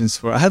the patience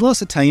for it. I had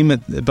lots of time,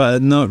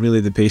 but not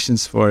really the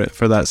patience for it,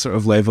 for that sort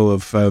of level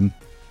of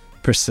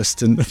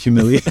persistent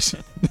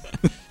humiliation.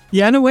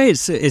 Yeah, in a way,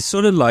 it's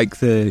sort of like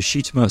the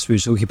shoot 'em ups we were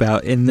talking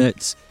about, in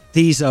that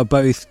these are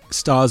both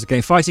styles of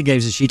game. Fighting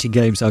games and shooting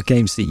games are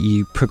games that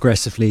you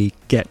progressively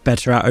get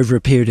better at over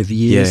a period of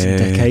years and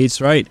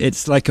decades, right?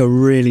 It's like a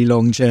really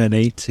long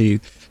journey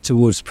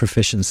towards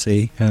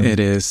proficiency. It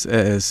is,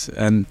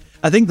 and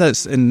I think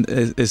that's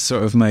is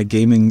sort of my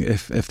gaming.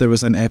 If there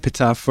was an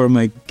epitaph for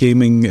my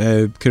gaming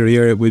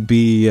career, it would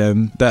be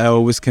that I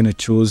always kind of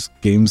chose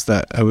games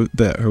that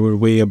were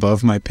way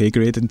above my pay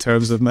grade in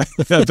terms of my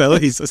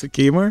abilities as a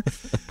gamer.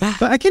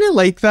 But I kind of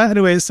like that in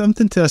a way. It's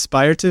something to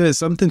aspire to. It's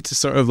something to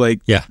sort of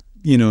like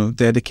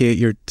dedicate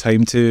your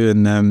time to,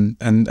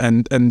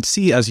 and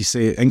see, as you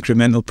say,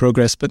 incremental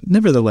progress, but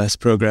nevertheless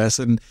progress.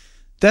 And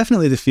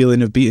definitely the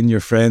feeling of beating your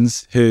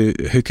friends who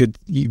could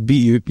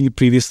beat you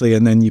previously,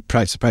 and then you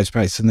practice,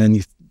 and then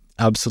you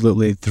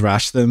absolutely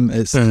thrash them.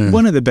 It's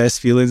one of the best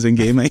feelings in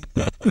gaming.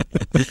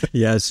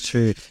 Yeah, it's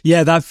true.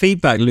 Yeah, that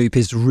feedback loop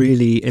is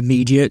really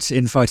immediate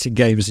in fighting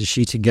games and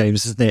shooting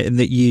games, isn't it? And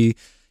that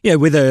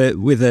with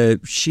a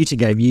shooting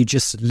game, you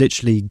just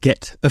literally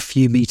get a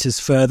few meters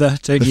further,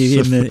 don't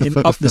you,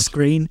 up the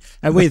screen.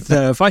 And with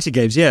fighting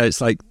games, it's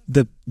like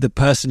the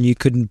person you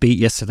couldn't beat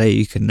yesterday,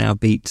 you can now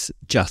beat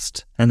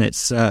just. And it's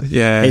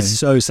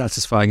so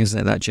satisfying, isn't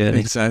it, that journey?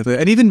 Exactly.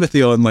 And even with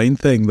the online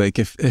thing, like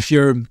if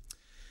you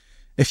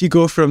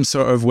go from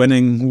sort of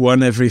winning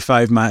 1 every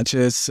 5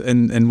 matches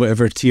in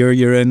whatever tier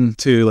you're in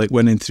to like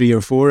winning 3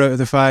 or 4 out of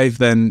the 5,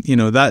 then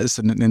that is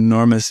an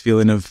enormous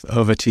feeling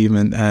of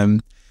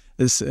achievement.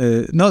 It's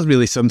not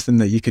really something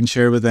that you can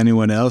share with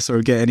anyone else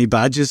or get any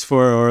badges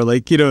for, or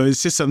like,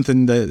 it's just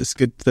something that's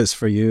good, that's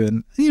for you.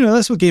 And,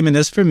 that's what gaming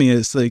is for me.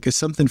 It's like, it's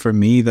something for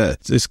me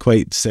that is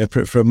quite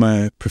separate from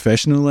my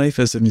professional life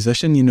as a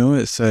musician.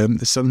 It's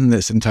something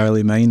that's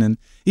entirely mine. And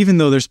even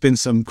though there's been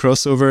some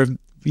crossover,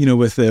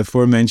 with the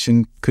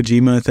aforementioned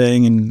Kojima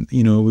thing, and,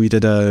 we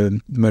did a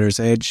Mirror's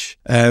Edge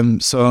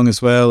song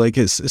as well. Like,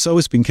 it's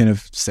always been kind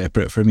of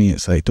separate for me.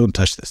 It's like, don't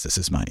touch this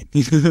is mine.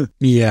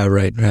 Yeah,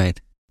 right.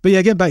 But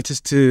yeah, get back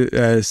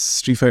to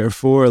Street Fighter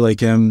 4.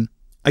 Like,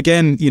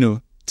 again,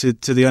 to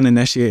the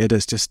uninitiated,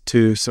 it's just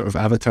 2 sort of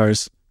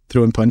avatars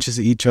throwing punches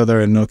at each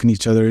other and knocking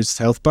each other's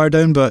health bar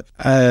down. But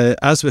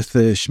as with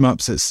the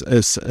shmups,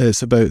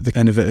 it's about the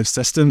innovative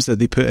systems that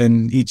they put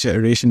in each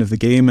iteration of the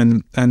game.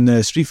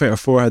 And Street Fighter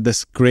 4 had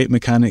this great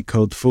mechanic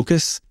called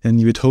focus, and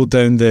you would hold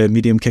down the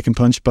medium kick and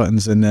punch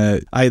buttons, and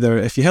either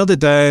if you held it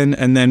down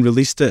and then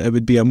released it, it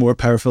would be a more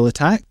powerful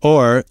attack,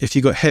 or if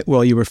you got hit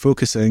while you were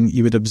focusing,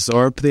 you would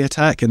absorb the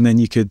attack, and then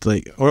you could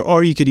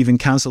or you could even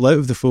cancel out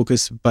of the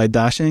focus by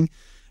dashing.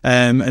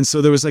 And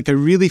so there was like a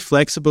really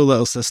flexible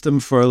little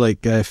system for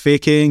like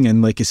faking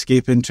and like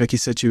escaping tricky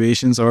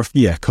situations, or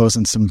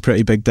causing some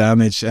pretty big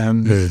damage.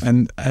 And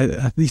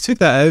you took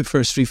that out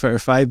for Street Fighter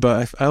 5,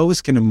 but I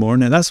always kind of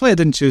mourn it. That's why I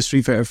didn't choose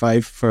Street Fighter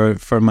 5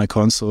 for my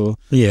console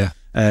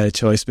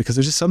choice, because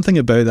there's just something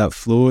about that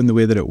flow and the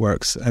way that it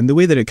works and the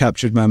way that it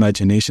captured my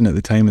imagination at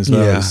the time as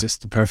well. It was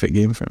just the perfect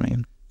game for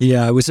me.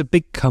 Yeah, it was a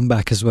big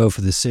comeback as well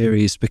for the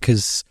series,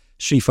 because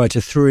Street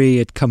Fighter 3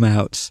 had come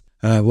out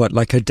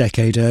like a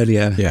decade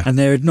earlier, and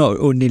there had not,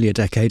 or nearly a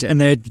decade,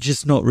 and there had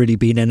just not really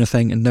been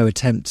anything, and no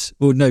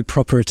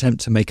proper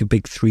attempt to make a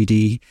big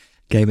 3D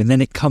game. And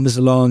then it comes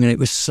along, and it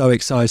was so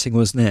exciting,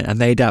 wasn't it?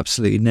 And they'd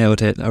absolutely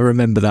nailed it. I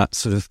remember that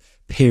sort of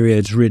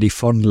period really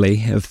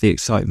fondly, of the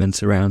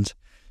excitement around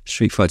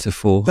Street Fighter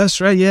 4. That's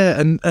right, yeah.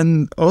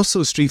 And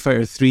also Street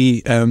Fighter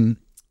 3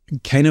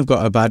 kind of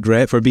got a bad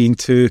rep for being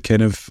too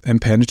kind of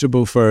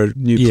impenetrable for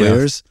new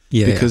players,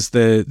 because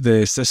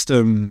the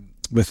system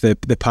with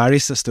the parry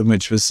system,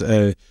 which was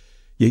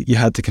you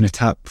had to kind of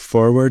tap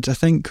forward, I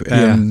think,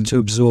 to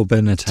absorb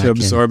an attack, to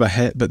absorb a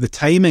hit. But the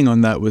timing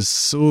on that was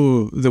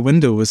the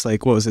window was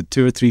like, what was it,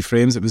 2 or 3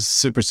 frames? It was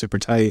super, super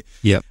tight.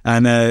 Yeah,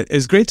 and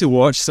it's great to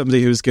watch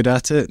somebody who's good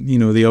at it. You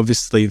know,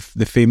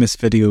 the famous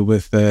video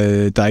with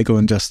Daigo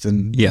and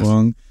Justin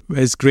Wong.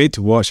 It's great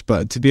to watch,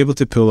 but to be able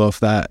to pull off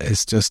that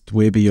is just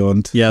way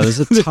beyond. Yeah, there's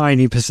a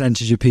tiny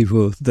percentage of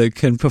people that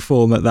can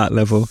perform at that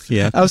level.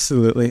 Yeah,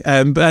 absolutely.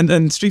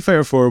 And Street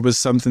Fighter 4 was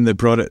something that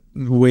brought it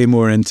way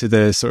more into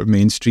the sort of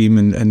mainstream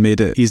and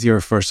made it easier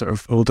for sort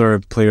of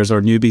older players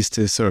or newbies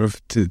to sort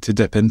of to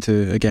dip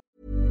into again.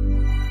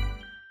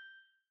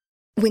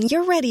 When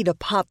you're ready to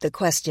pop the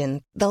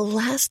question, the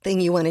last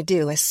thing you want to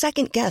do is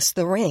second guess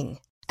the ring.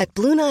 At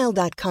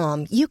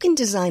BlueNile.com, you can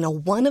design a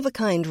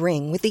one-of-a-kind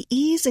ring with the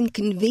ease and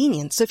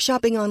convenience of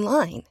shopping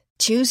online.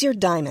 Choose your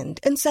diamond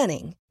and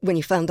setting. When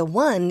you find the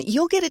one,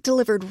 you'll get it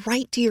delivered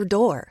right to your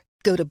door.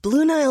 Go to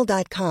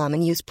BlueNile.com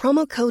and use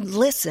promo code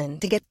LISTEN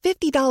to get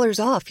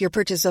 $50 off your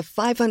purchase of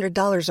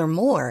 $500 or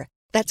more.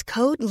 That's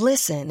code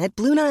LISTEN at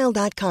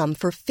BlueNile.com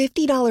for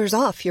 $50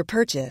 off your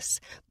purchase.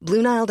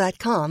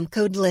 BlueNile.com,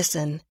 code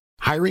LISTEN.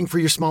 Hiring for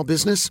your small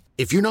business?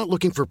 If you're not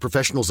looking for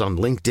professionals on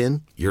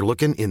LinkedIn, you're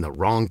looking in the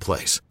wrong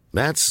place.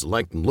 That's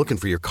like looking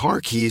for your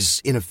car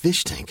keys in a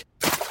fish tank.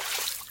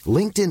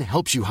 LinkedIn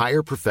helps you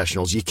hire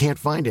professionals you can't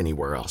find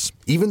anywhere else,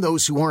 even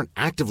those who aren't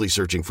actively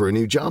searching for a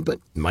new job but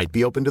might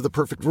be open to the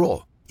perfect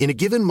role. In a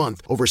given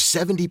month, over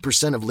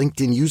 70% of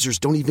LinkedIn users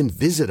don't even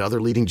visit other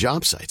leading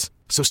job sites.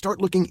 So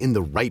start looking in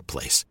the right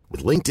place.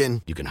 With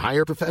LinkedIn, you can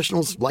hire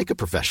professionals like a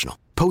professional.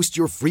 Post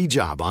your free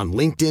job on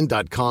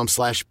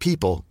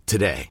linkedin.com/people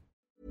today.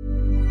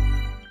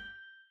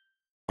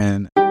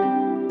 And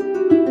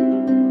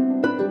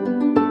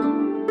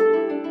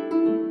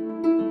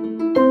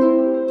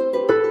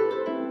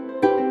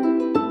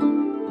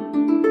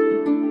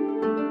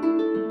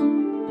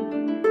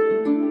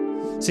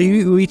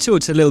so we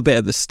talked a little bit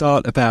at the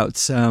start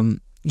about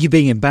you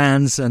being in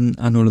bands and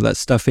all of that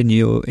stuff in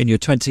your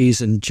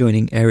 20s and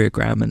joining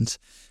Aerogram, and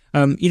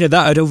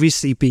that had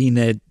obviously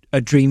been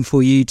a dream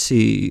for you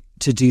to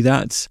do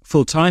that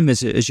full time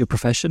as your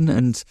profession.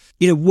 And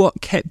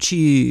what kept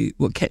you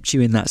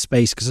in that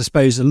space? Because I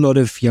suppose a lot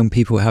of young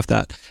people have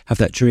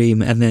that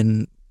dream, and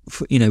then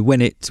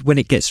when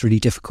it gets really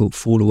difficult,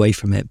 fall away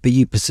from it. But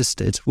you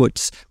persisted.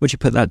 What'd you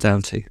put that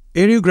down to?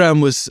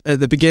 Aerogram was at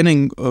the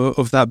beginning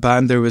of that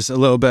band. There was a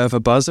little bit of a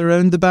buzz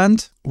around the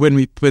band when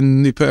we put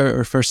out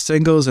our first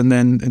singles, and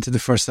then into the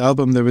first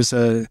album. There was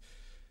a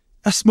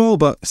small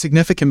but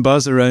significant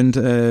buzz around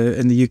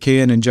in the UK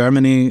and in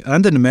Germany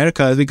and in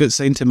America. We got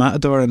signed to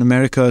Matador in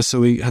America, so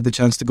we had the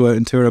chance to go out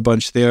and tour a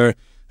bunch there,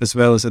 as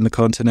well as in the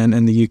continent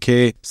in the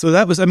UK. So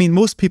that was,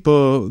 most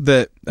people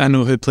that I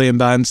know who play in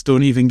bands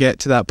don't even get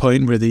to that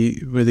point where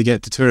they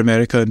get to tour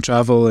America and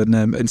travel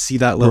and see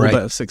that little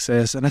bit of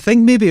success. And I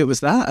think maybe it was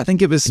that. I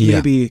think it was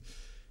maybe,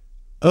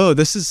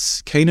 this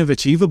is kind of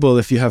achievable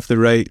if you have the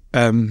right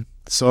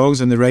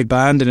songs and the right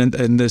band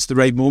and it's the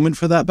right moment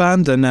for that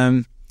band.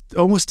 And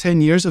almost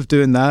 10 years of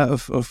doing that,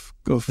 of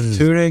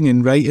touring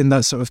and writing,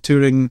 that sort of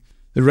touring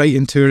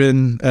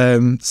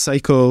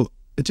cycle,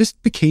 it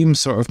just became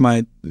sort of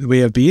my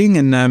way of being.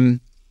 And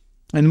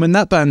when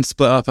that band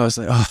split up, I was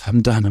like,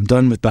 I'm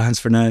done with bands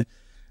for now.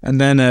 And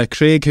then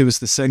Craig, who was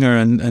the singer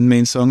and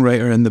main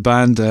songwriter in the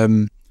band,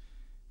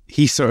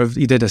 he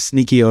did a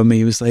sneaky on me.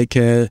 He was like,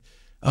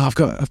 I've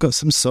got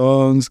some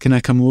songs, can I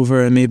come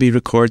over and maybe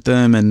record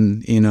them?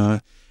 And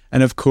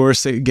and of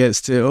course it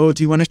gets to,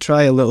 do you want to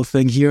try a little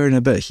thing here and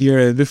a bit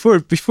here?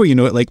 Before you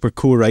know it, like, we're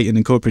co-writing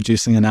and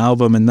co-producing an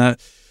album, and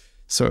that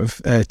sort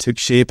of took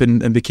shape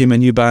and became a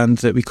new band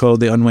that we called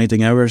the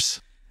Unwinding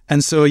Hours.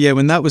 And so, yeah,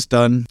 when that was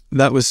done,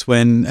 that was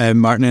when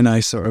Martin and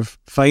I sort of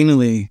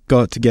finally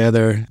got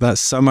together that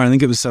summer. I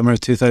think it was summer of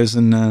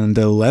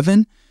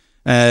 2011.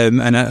 And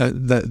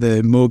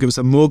the Moog, it was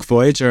a Moog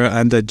Voyager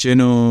and a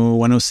Juno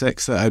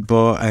 106 that I'd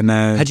bought. And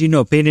had you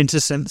not been into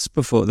synths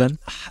before then?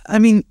 I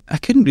mean, I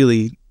couldn't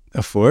really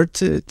afford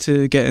to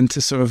get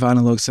into sort of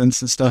analog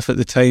synths and stuff at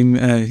the time.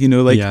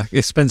 Yeah,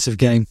 expensive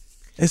game.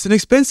 It's an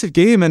expensive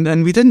game,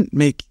 and we didn't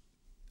make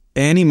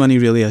any money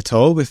really at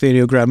all with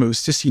Aerogram. It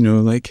was just,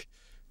 like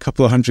a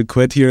couple of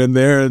 £100 here and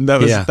there, and that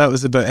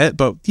was about it.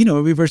 But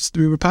we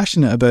were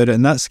passionate about it,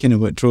 and that's kind of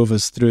what drove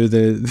us through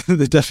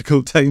the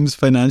difficult times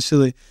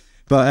financially.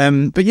 But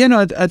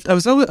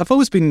I've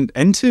always been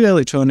into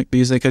electronic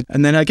music,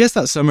 and then I guess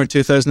that summer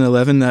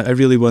 2011 that I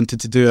really wanted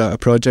to do a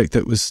project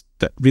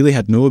that really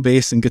had no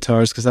bass and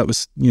guitars, because that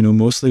was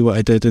mostly what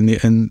I did in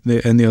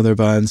the other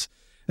bands,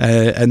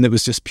 and it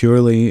was just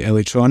purely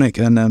electronic.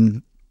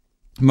 And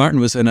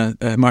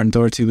Martin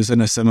Doherty was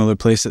in a similar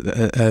place at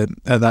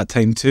that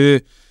time too,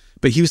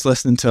 but he was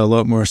listening to a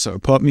lot more sort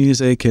of pop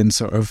music and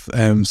sort of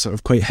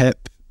quite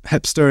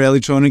hipster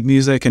electronic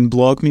music and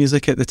blog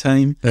music at the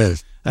time.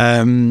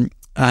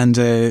 And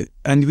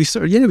we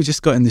we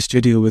just got in the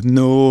studio with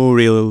no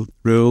real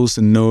rules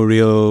and no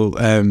real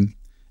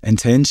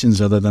intentions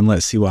other than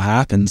let's see what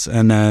happens.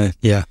 And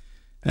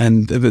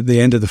and at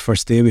the end of the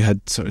first day we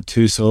had sort of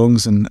 2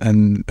 songs and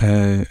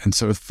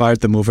sort of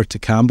fired them over to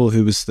Campbell,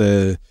 who was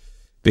the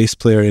bass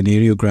player in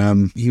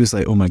Aerogram. He was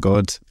like, oh my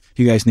God,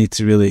 you guys need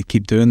to really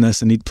keep doing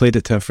this. And he'd played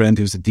it to a friend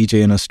who was a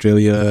DJ in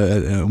Australia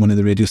at one of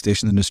the radio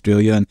stations in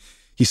Australia, and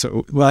he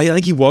I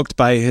think he walked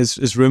by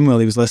his room while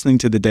he was listening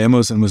to the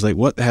demos and was like,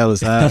 what the hell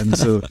is that? And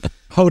so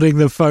holding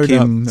the phone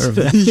up.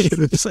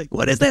 It's like,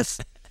 what is this?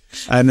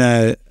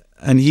 And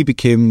he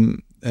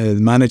became the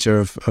manager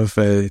of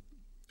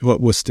what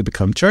was to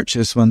become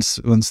Chvrches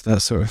once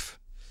that sort of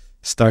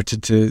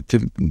started to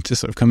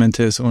sort of come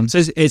into its own.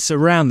 So it's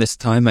around this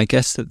time, I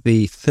guess, that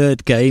the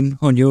third game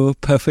on your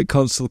Perfect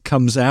Console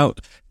comes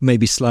out,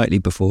 maybe slightly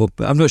before,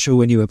 but I'm not sure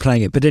when you were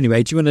playing it. But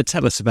anyway, do you want to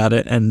tell us about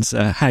it and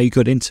how you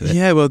got into it?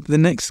 Yeah, well, the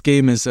next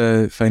game is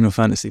Final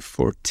Fantasy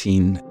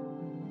 14.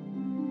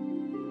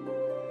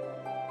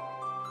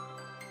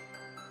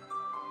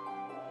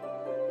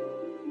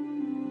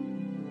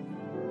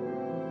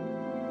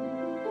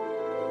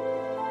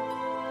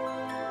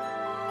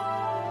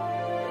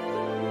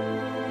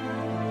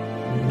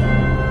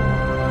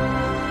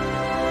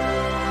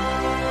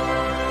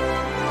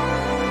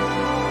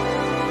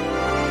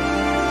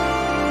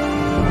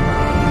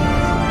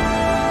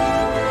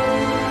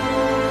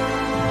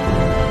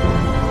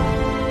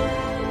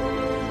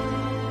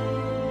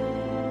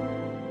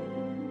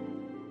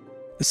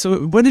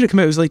 So when did it come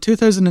out? It was like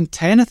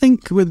 2010, I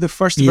think, with the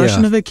first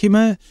version of it came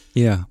out.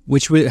 Yeah,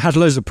 which had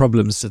loads of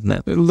problems, didn't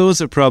it?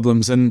 Loads of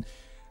problems, and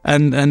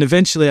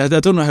eventually, I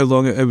don't know how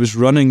long it was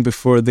running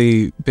before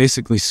they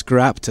basically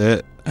scrapped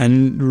it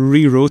and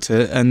rewrote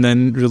it and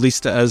then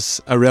released it as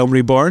A Realm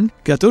Reborn.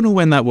 I don't know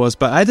when that was,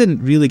 but I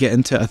didn't really get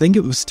into it. I think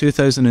it was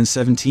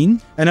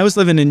 2017, and I was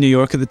living in New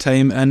York at the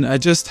time, and I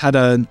just had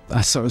a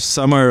sort of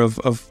summer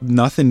of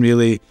nothing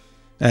really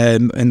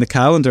in the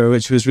calendar,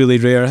 which was really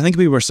rare. I think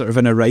we were sort of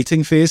in a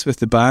writing phase with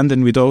the band,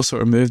 and we'd all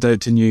sort of moved out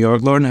to New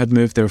York. Lauren had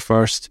moved there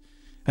first,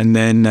 and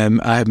then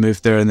I had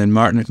moved there, and then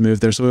Martin had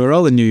moved there. So we were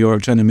all in New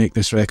York trying to make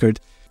this record.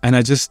 And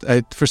I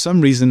for some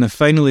reason, I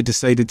finally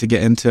decided to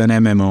get into an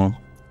MMO.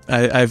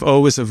 I've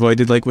always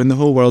avoided, like when the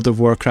whole World of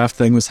Warcraft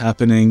thing was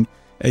happening,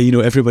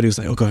 everybody was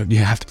like, oh God, you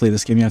have to play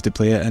this game, you have to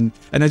play it. And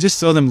I just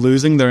saw them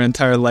losing their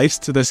entire lives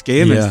to this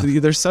game. Yeah.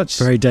 They're such...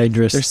 very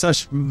dangerous. They're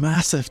such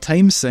massive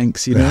time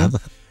sinks,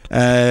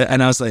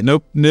 and I was like,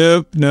 nope,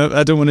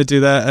 I don't want to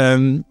do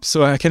that.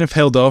 So I kind of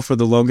held off for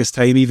the longest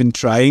time, even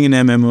trying an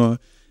MMO.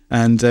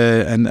 And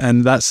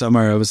that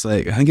summer, I was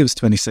like, I think it was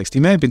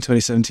 2016, may have been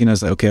 2017. I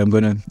was like, okay, I'm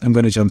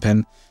gonna jump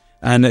in,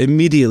 and it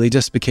immediately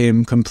just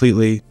became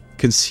completely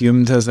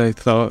consumed, as I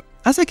kind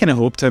of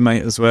hoped I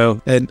might as well.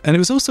 And it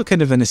was also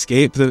kind of an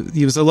escape.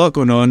 There was a lot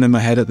going on in my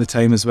head at the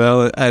time as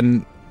well.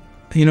 And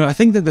I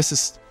think that this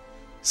is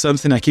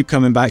something I keep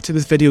coming back to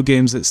with video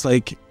games. It's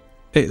like,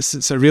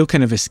 it's a real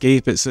kind of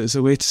escape. It's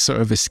a way to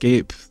sort of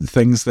escape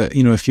things that,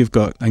 if you've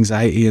got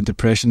anxiety and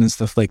depression and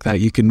stuff like that,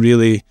 you can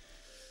really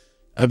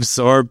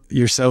absorb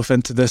yourself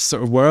into this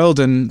sort of world.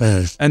 And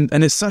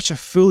it's such a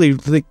fully,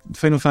 like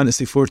Final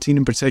Fantasy 14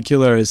 in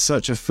particular, is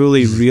such a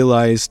fully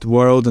realized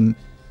world, and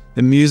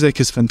the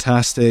music is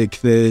fantastic.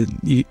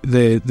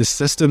 The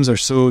systems are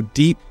so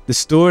deep. The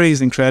story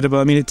is incredible.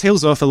 I mean, it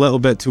tails off a little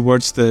bit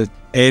towards the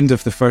end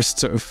of the first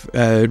sort of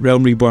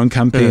Realm Reborn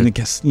campaign. I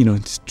guess,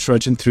 just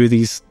trudging through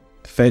these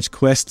fetch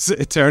quests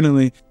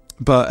eternally,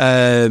 but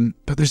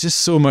there's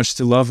just so much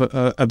to love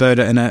about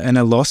it, and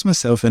I lost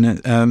myself in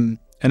it, and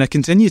I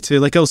continue to.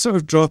 Like, I'll sort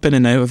of drop in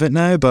and out of it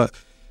now, but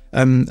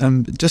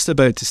I'm just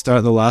about to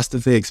start the last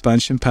of the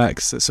expansion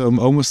packs, so I'm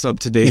almost up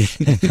to date.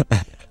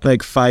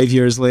 like 5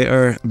 years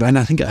later, and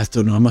I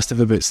don't know, I must have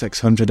about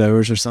 600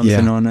 hours or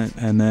something on it,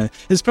 and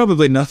it's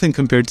probably nothing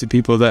compared to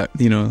people that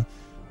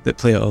that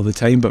play it all the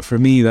time, but for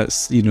me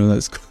that's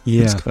that's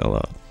quite a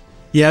lot.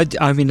 Yeah,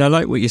 I mean, I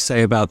like what you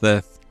say about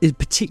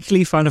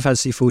particularly Final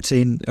Fantasy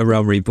XIV, A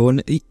Realm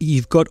Reborn.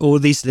 You've got all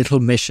these little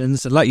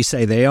missions, and like you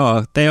say, they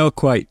are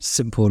quite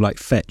simple, like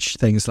fetch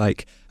things.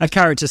 Like a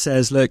character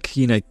says, "Look,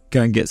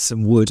 go and get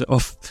some wood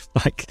off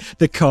like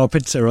the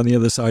carpenter on the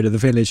other side of the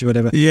village or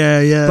whatever."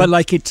 Yeah. But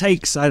like it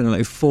takes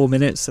 4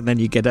 minutes, and then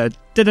you get a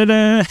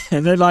da-da-da,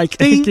 and then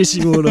it gives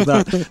you all of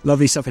that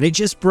lovely stuff, and it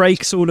just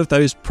breaks all of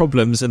those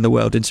problems in the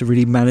world into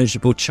really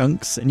manageable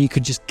chunks, and you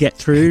could just get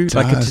through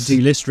like a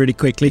to-do list really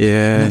quickly.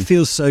 Yeah, and it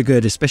feels so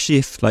good, especially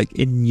if like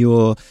in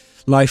your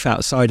life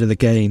outside of the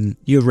game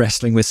you're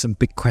wrestling with some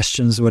big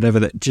questions or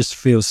whatever that just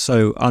feels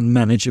so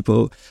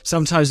unmanageable.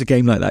 Sometimes a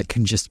game like that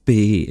can just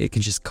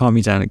calm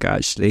you down and go,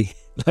 actually,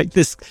 like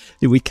this,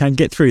 we can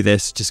get through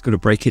this, just got to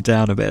break it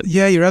down a bit.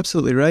 Yeah, you're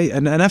absolutely right.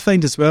 And I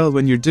find as well,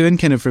 when you're doing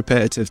kind of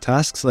repetitive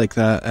tasks like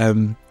that,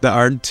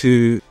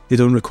 they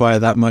don't require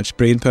that much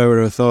brain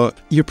power or thought,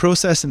 you're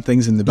processing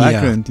things in the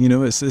background.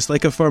 It's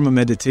like a form of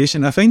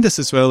meditation. I find this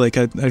as well, like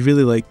I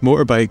really like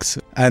motorbikes,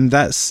 and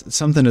that's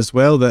something as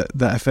well that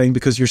I find,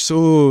 because you're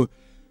so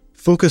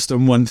focused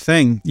on one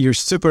thing, you're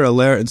super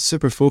alert and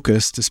super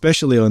focused,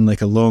 especially on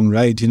like a long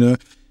ride.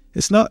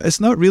 It's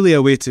not really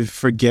a way to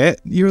forget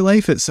your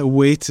life. It's a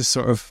way to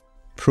sort of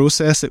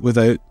process it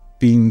without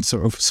being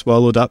sort of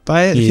swallowed up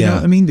by it, if you know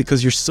what I mean?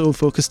 Because you're so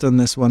focused on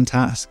this one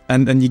task,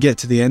 and you get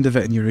to the end of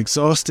it and you're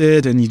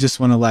exhausted and you just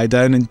want to lie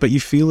down, but you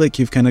feel like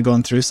you've kind of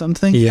gone through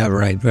something. Yeah,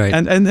 right.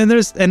 And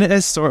it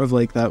is sort of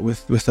like that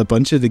with a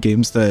bunch of the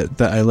games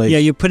that I like. Yeah,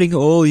 you're putting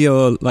all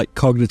your like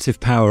cognitive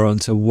power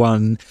onto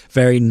one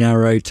very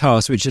narrow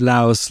task, which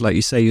allows, like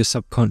you say, your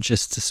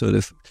subconscious to sort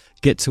of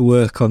get to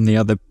work on the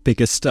other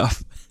bigger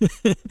stuff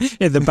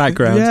in the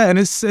background. Yeah, and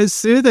it's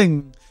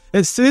soothing.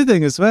 It's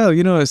soothing as well.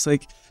 It's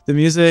like the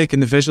music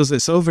and the visuals,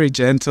 it's all very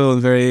gentle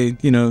and very,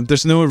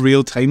 there's no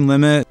real time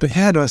limit. But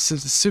yeah, no, it's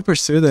super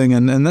soothing,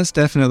 and that's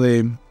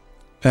definitely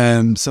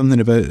something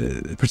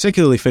about,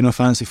 particularly Final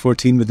Fantasy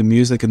XIV with the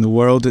music and the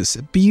world. It's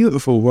a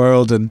beautiful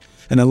world, and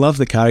I love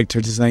the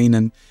character design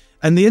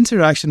and the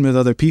interaction with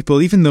other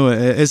people, even though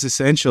it is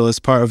essential as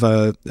part of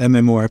a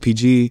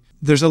MMORPG.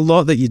 There's a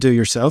lot that you do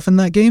yourself in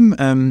that game,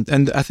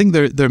 and I think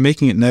they're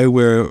making it now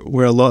where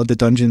a lot of the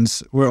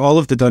dungeons, where all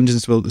of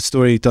the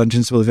story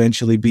dungeons will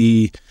eventually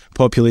be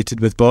populated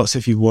with bots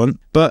if you want.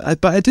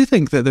 But I do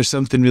think that there's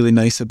something really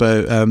nice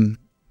about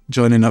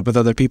joining up with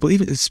other people. I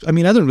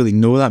don't really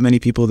know that many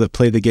people that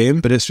play the game,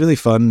 but it's really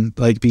fun,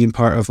 like being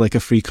part of like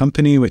a free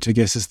company, which I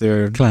guess is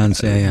their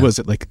clans. Was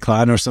it like a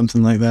clan or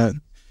something like that?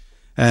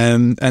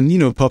 And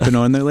popping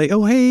on, they're like,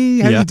 "Oh, hey,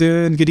 how you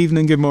doing? Good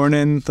evening, good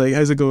morning. Like,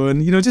 how's it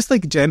going?" Just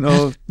like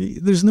gentle.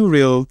 There's no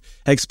real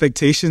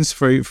expectations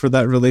for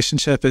that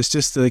relationship. It's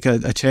just like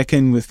a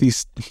check-in with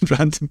these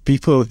random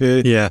people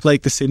who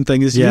like the same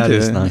thing as you do.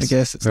 It's nice. I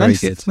guess it's very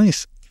nice. Good. It's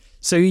nice.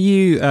 So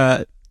you,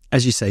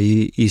 as you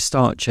say, you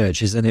start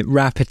Chvrches, and it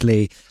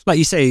rapidly, like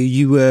you say,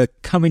 you were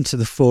coming to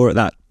the fore at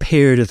that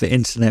period of the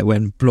internet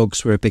when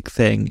blogs were a big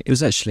thing. It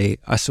was actually,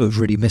 I sort of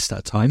really missed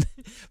that time.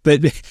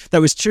 But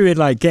that was true in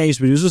like games,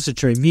 but it was also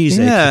true in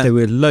music. Yeah. There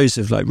were loads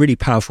of like really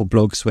powerful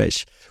blogs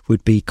which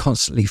would be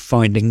constantly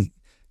finding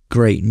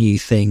great new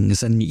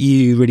things, and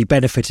you really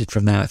benefited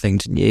from that, I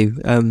think, didn't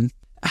you?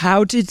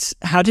 How did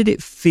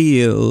it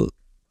feel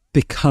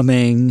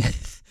becoming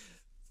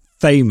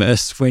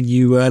famous when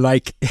you were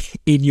like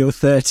in your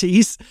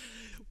 30s?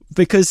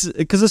 Because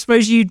I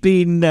suppose you'd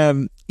been,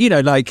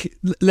 like,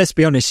 let's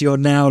be honest, you're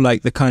now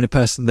like the kind of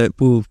person that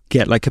will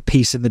get like a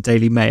piece in the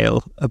Daily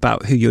Mail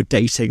about who you're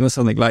dating or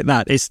something like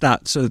that. Is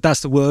that, so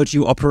that's the world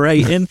you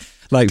operate in?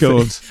 Like,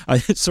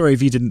 sorry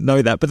if you didn't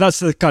know that, but that's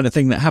the kind of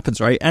thing that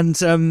happens, right?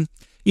 And,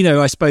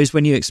 I suppose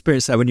when you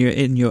experience that when you're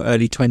in your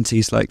early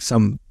 20s, like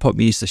some pop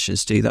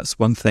musicians do, that's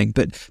one thing.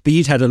 But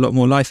you'd had a lot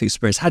more life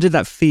experience. How did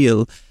that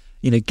feel?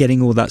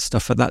 Getting all that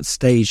stuff at that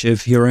stage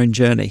of your own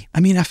journey? I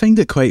mean, I find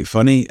it quite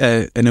funny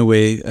in a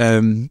way.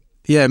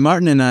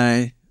 Martin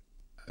and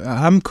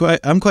I'm quite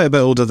a bit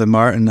older than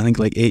Martin. I think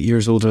like 8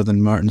 years older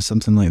than Martin,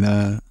 something like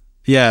that.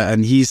 Yeah,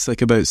 and he's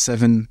like about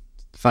 7,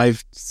 I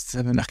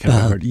can't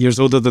remember, years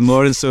older than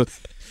Lauren. So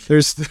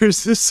there's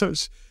this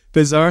such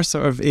bizarre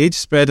sort of age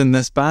spread in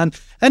this band,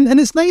 and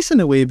it's nice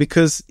in a way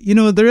because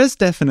there is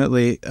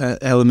definitely an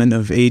element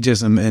of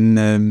ageism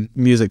in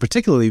music,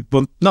 particularly,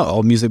 well, not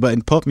all music, but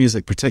in pop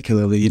music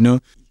particularly.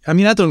 I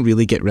mean, I don't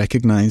really get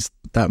recognised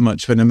that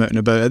much when I'm out and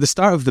about. At the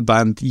start of the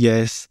band,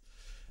 yes,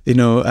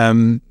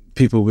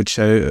 people would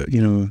shout,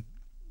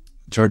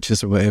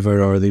 Chvrches or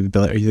whatever, or they would be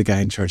like, "Are you the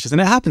guy in Chvrches?" And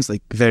it happens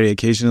like very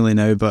occasionally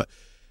now, but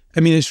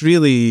I mean, it's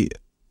really,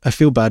 I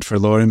feel bad for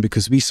Lauren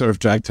because we sort of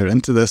dragged her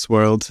into this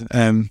world.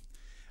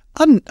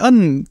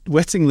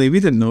 Unwittingly, we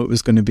didn't know it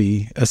was going to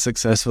be as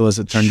successful as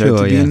it turned out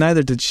to be, and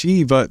neither did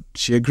she, but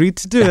she agreed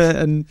to do it,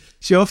 and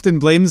she often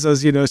blames us,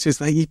 she's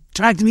like, "You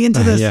dragged me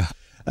into this."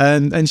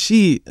 And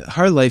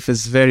her life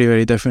is very,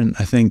 very different,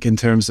 I think, in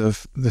terms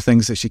of the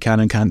things that she can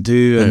and can't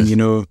do.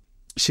 And,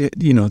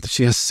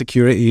 she has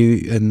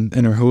security in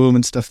her home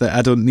and stuff that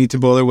I don't need to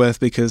bother with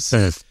because,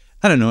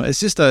 I don't know,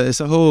 it's just it's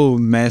a whole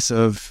mess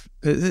of,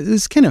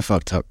 it's kind of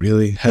fucked up,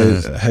 really,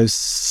 how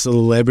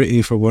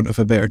celebrity, for want of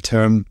a better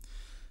term,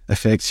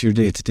 affects your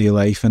day-to-day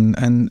life.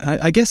 And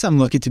I guess I'm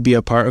lucky to be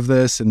a part of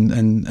this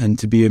and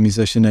to be a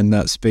musician in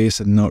that space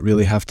and not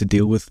really have to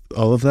deal with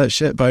all of that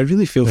shit. But I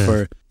really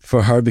feel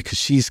for her because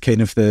she's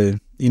kind of the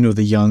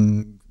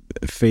young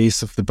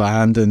face of the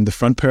band and the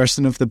front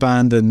person of the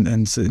band,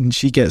 and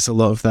she gets a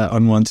lot of that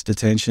unwanted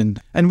attention,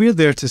 and we're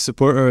there to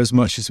support her as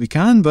much as we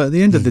can, but at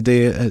the end of the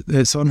day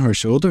it's on her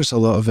shoulders, a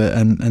lot of it,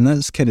 and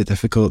that's kind of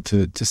difficult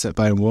to sit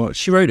by and watch.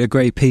 She wrote a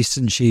great piece,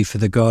 didn't she, for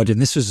The Guardian,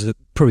 this was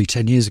probably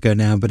 10 years ago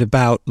now, but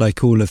about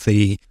like all of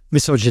the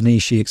misogyny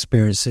she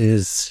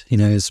experiences,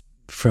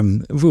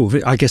 from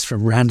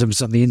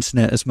randoms on the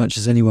internet as much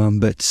as anyone,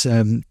 but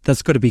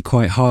that's got to be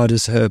quite hard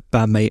as her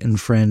bandmate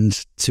and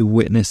friend to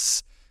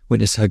witness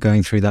her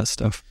going through that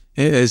stuff.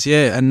 It is,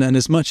 yeah, and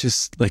as much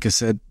as, like I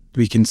said,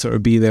 we can sort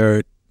of be there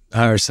at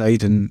her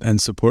side and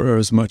support her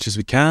as much as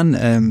we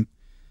can,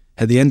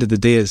 at the end of the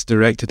day it's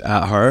directed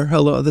at her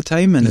a lot of the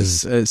time, and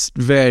it's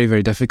very,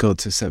 very difficult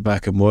to sit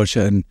back and watch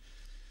it, and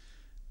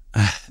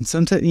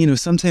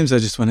sometimes I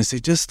just want to say,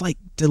 just like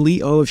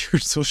delete all of your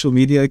social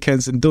media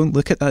accounts and don't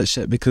look at that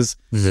shit, because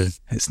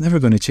it's never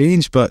going to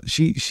change. But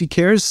she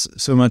cares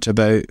so much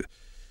about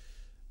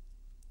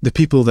the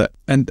people that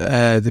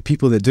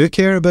do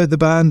care about the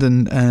band,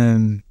 and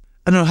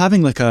I don't know,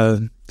 having like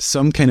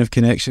some kind of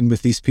connection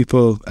with these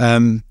people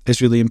is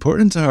really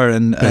important to her,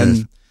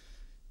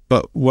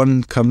 but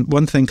one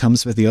thing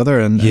comes with the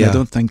other, and I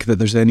don't think that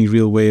there's any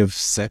real way of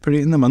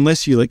separating them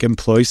unless you like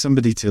employ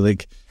somebody to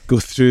like go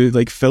through,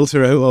 like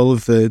filter out all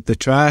of the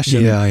trash.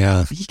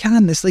 And you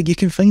can. It's like you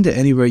can find it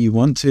anywhere you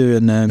want to,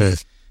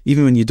 and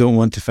even when you don't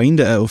want to find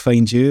it, it'll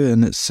find you,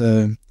 and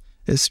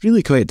it's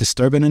really quite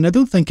disturbing. And I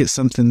don't think it's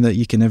something that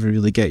you can ever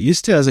really get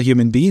used to as a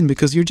human being,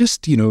 because you're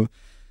just,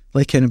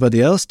 like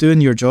anybody else,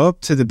 doing your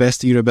job to the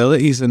best of your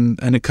abilities, and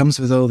it comes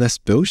with all this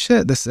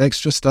bullshit, this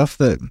extra stuff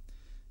that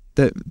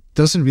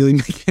doesn't really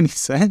make any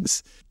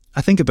sense.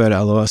 I think about it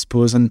a lot, I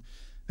suppose, and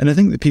I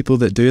think the people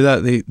that do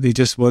that, they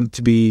just want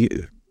to be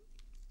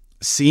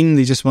seen,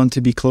 they just want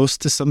to be close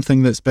to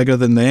something that's bigger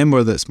than them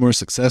or that's more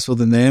successful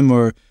than them,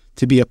 or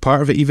to be a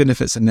part of it, even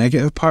if it's a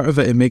negative part of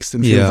it. It makes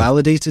them feel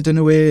validated in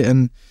a way,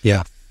 and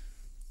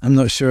I'm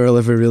not sure I'll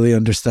ever really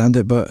understand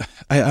it, but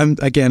I'm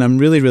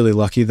really, really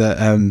lucky that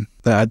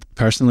I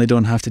personally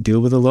don't have to deal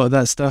with a lot of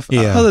that stuff,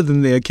 other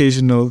than the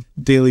occasional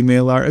Daily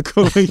Mail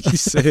article, like you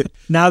say.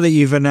 Now that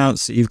you've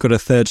announced that you've got a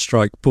third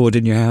strike board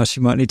in your house,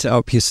 you might need to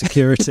up your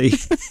security.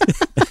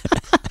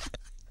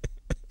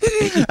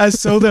 I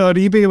sold it on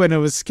eBay when I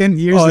was skint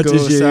years ago.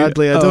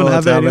 Sadly, I don't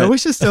have it. I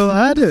wish I still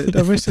had it.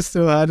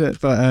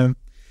 But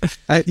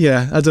I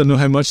don't know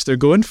how much they're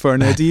going for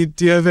now. Do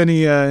you have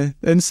any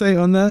insight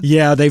on that?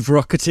 Yeah, they've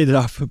rocketed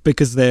up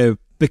because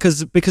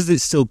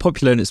it's still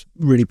popular, and it's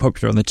really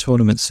popular on the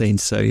tournament scene.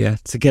 So yeah,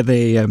 to get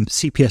the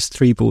CPS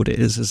 3 board, it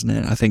is, isn't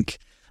it? I think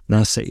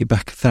now set you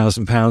back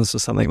 £1,000 or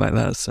something like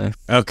that. So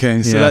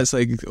okay, so that's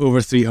like over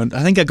 300.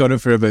 I think I got it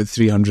for about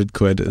 300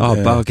 quid.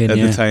 Bargain at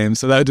the time.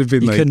 So that would have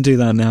been you couldn't do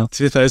that now.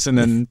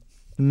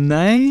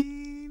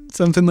 2009,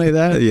 something like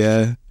that.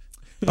 Yeah.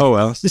 Oh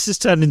well, this has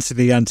turned into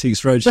the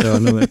Antiques Roadshow,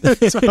 hasn't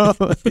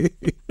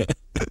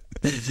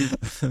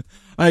it?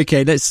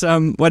 Okay, let's.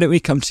 Why don't we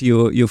come to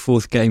your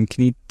fourth game?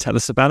 Can you tell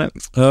us about it?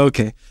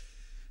 Okay,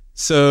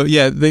 so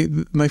yeah,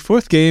 my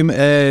fourth game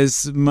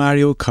is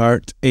Mario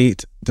Kart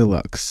 8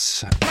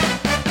 Deluxe.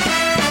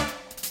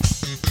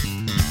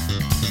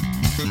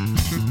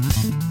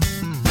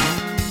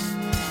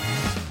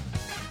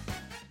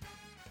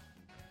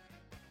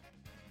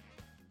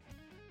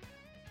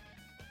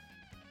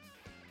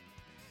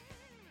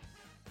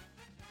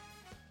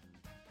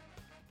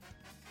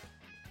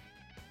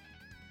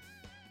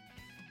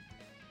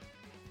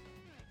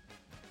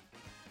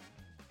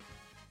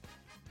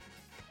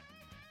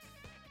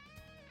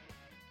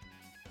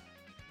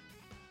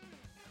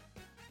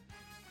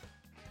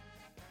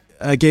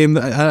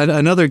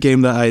 Another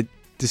game that I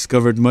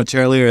discovered much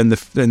earlier in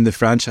the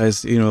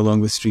franchise, along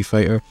with Street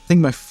Fighter. I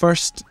think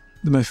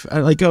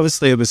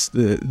obviously it was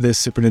the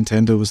Super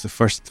Nintendo was the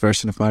first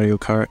version of Mario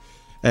Kart,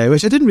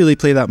 which I didn't really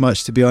play that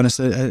much, to be honest,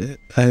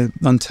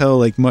 until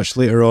like much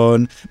later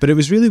on. But it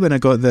was really when I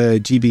got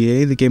the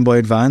GBA, the Game Boy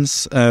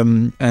Advance,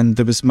 and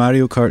there was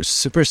Mario Kart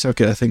Super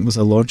Circuit, I think was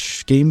a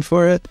launch game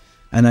for it,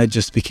 and I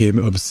just became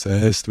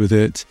obsessed with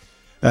it.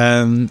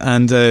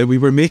 And we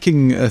were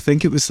making, I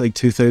think it was like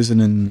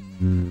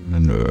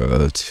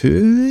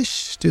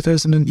 2002-ish,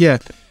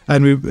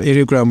 and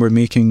Aerogram were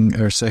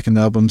making our second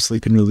album,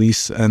 Sleep and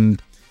Release,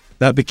 and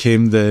that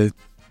became the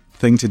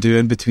thing to do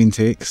in between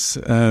takes,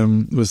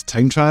 was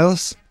time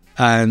trials.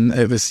 And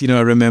it was, I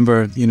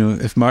remember,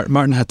 if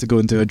Martin had to go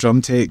and do a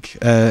drum take,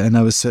 and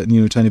I was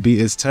sitting, trying to beat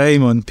his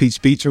time on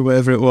Peach Beach or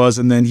whatever it was,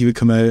 and then he would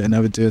come out and I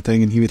would do a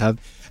thing, and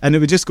it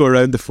would just go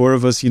around the four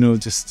of us,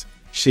 just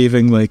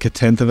shaving like a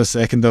tenth of a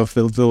second off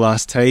the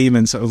last time,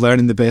 and sort of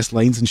learning the best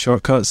lines and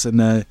shortcuts,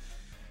 and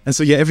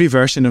so yeah, every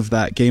version of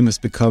that game has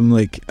become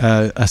like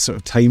a sort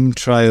of time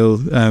trial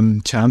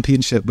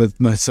championship with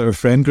my sort of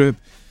friend group.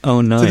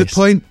 Oh, nice. To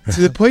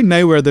the point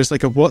now where there's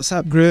like a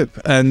WhatsApp group,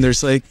 and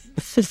there's like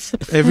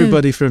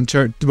everybody from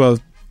church, well,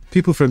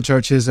 people from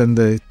Chvrches and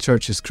the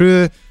Chvrches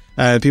crew,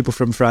 people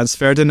from Franz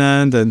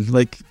Ferdinand, and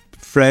like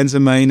friends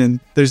of mine, and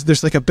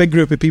there's like a big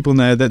group of people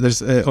now that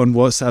there's on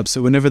WhatsApp.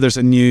 So whenever there's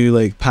a new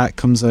like pack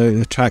comes out,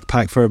 a track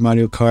pack for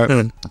Mario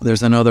Kart,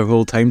 there's another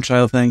whole time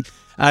trial thing,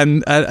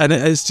 and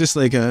it's just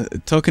like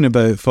talking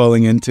about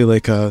falling into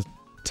like a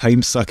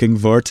time sucking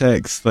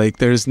vortex. Like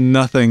there's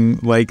nothing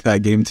like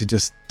that game to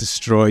just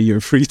destroy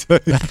your free time.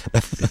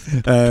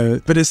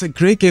 But it's a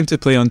great game to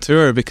play on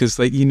tour, because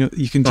like, you know,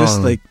 you can just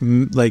like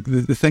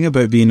the thing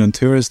about being on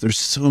tour is there's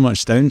so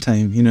much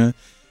downtime, you know.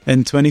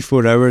 In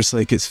 24 hours,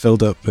 like, it's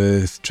filled up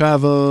with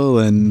travel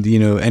and, you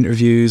know,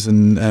 interviews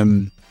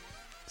and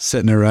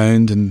sitting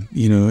around and,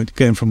 you know,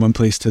 getting from one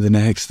place to the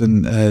next,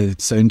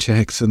 and sound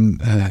checks,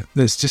 and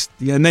it's just,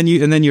 yeah, and then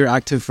you're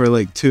active for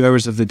like 2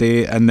 hours of the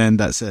day, and then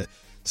that's it.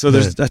 So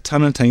there's a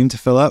ton of time to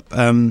fill up,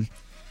 and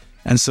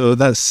so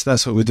that's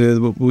what we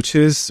do. We'll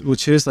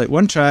choose like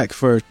one track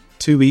for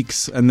 2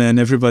 weeks, and then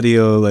everybody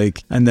will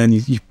like, and then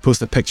you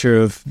post a picture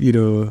of, you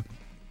know,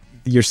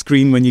 your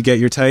screen when you get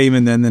your time,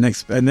 and then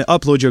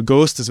upload your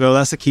ghost as well.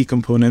 That's a key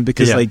component,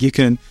 because like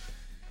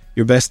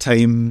your best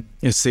time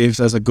is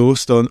saved as a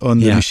ghost on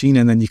the machine,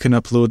 and then you can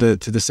upload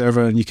it to the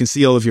server, and you can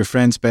see all of your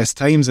friends' best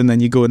times, and then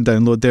you go and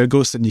download their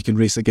ghost, and you can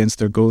race against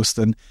their ghost.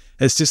 And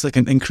it's just like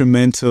an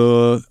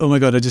incremental, oh my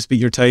god, I just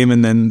beat your time,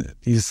 and then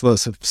there's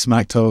lots of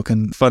smack talk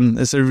and fun.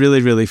 It's a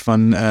really, really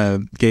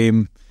fun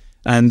game.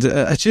 And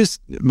I choose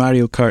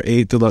Mario Kart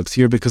 8 Deluxe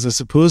here because I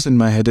suppose in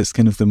my head it's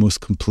kind of the most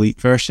complete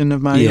version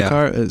of Mario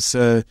Kart. It's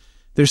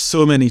there's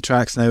so many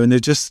tracks now, and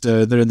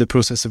they're in the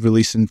process of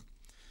releasing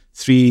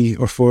 3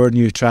 or 4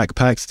 new track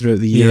packs throughout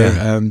the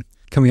year.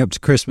 Coming up to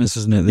Christmas,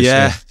 isn't it, this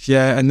year?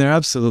 Yeah, and they're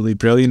absolutely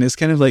brilliant. It's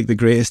kind of like the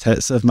greatest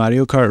hits of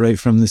Mario Kart, right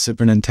from the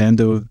Super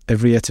Nintendo,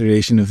 every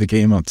iteration of the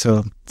game up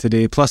till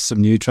today, plus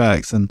some new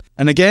tracks. And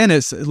again,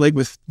 it's like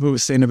with what I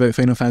was saying about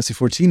Final Fantasy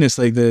 14, it's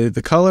like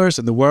the colours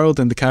and the world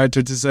and the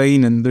character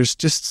design, and there's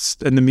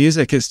just, and the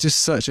music, it's just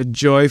such a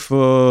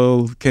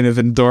joyful kind of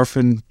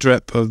endorphin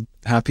drip of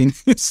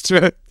happiness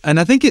to it. And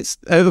I think it's,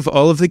 out of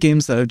all of the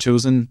games that I've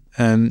chosen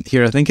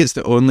here, I think it's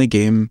the only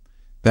game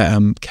that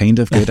I'm kind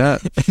of good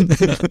at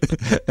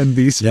in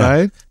these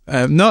 5.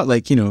 Not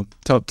like, you know,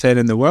 top 10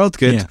 in the world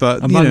good,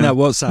 but among that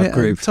WhatsApp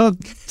group. Top,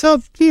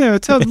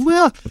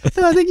 well,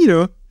 I think, you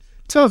know,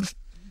 top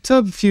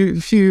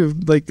few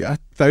like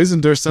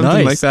 1,000 or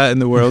something like that in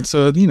the world.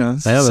 So, you know,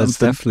 that's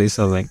definitely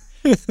something.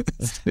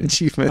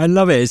 Achievement. I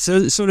love it.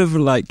 It's sort of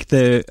like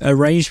the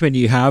arrangement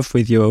you have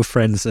with your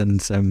friends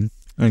and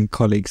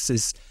colleagues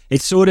it's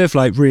sort of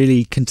like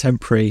really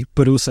contemporary,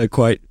 but also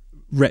quite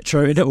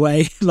retro in a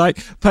way. Like,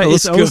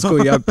 it's old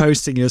school. You're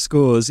posting your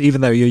scores,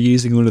 even though you're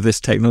using all of this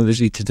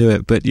technology to do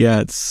it. But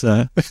yeah, it's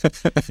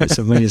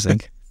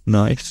amazing.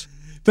 Nice.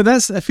 But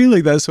I feel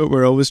like that's what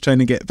we're always trying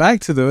to get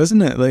back to, though,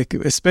 isn't it? Like,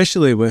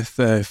 especially with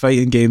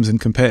fighting games and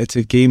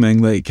competitive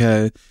gaming, like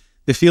the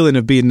feeling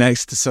of being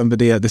next to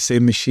somebody at the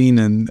same machine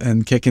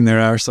and kicking their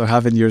arse or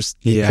having yours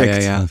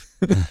kicked.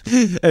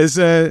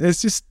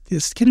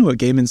 It's kind of what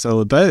gaming's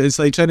all about. It's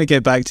like trying to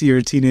get back to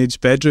your teenage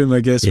bedroom,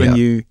 I guess, when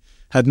you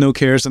had no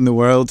cares in the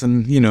world,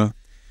 and, you know,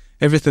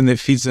 everything that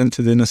feeds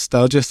into the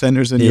nostalgia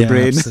centers in your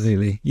brain.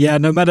 Absolutely. Yeah,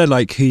 no matter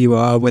like who you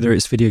are, whether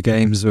it's video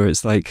games or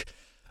it's like,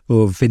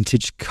 or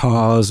vintage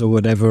cars or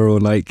whatever, or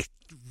like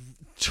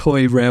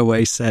toy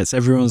railway sets,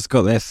 everyone's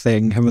got their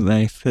thing, haven't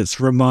they? That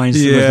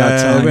reminds them of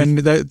that time.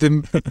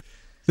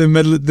 When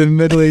the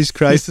middle-age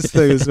crisis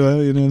thing as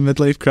well, you know,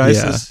 midlife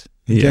crisis.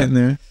 Getting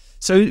there.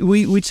 So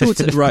we talked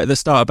right at the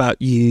start about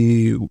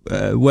you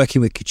working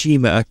with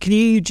Kojima. Can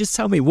you just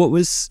tell me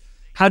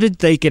how did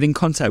they get in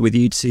contact with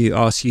you to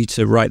ask you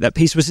to write that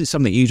piece? Was it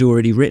something you'd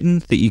already written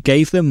that you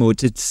gave them, or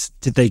did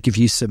they give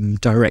you some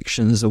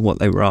directions on what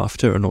they were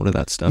after and all of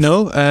that stuff?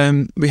 No,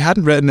 we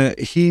hadn't written it.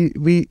 He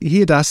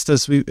had asked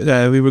us. We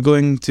were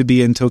going to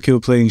be in Tokyo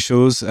playing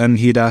shows, and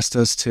he'd asked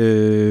us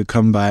to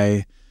come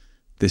by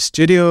the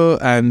studio,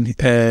 and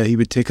he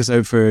would take us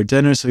out for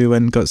dinner. So we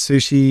went and got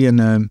sushi,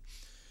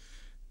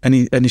 and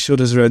he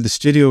showed us around the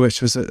studio,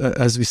 which was,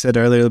 as we said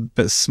earlier, a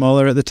bit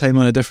smaller at the time,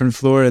 on a different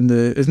floor in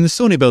the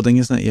Sony building,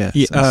 isn't it?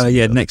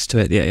 Yeah. Next to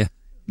it. Yeah.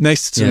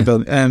 Next to the Sony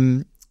building.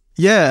 And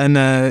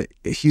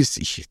he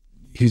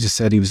just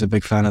said he was a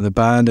big fan of the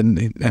band,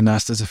 and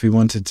asked us if we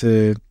wanted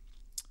to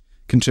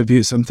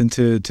contribute something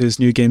to his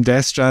new game,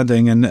 Death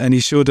Stranding, and he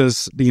showed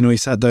us, you know, he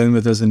sat down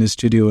with us in his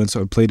studio and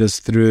sort of played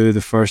us through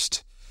the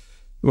first,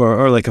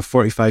 or like a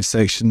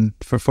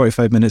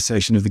 45-minute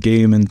section of the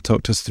game, and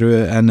talked us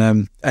through it, and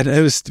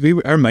it was,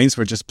 our minds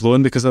were just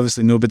blown, because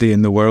obviously nobody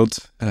in the world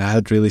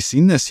had really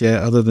seen this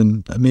yet, other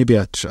than maybe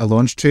a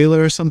launch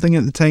trailer or something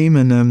at the time,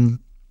 and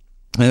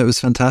it was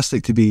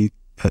fantastic to be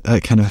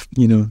at kind of,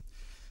 you know,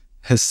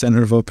 his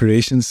centre of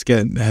operations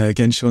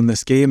getting shown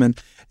this game. And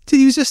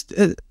he was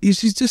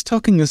just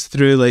talking us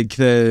through like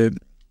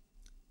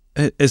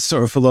his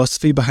sort of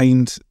philosophy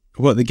behind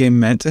what the game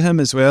meant to him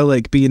as well,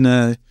 like being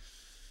the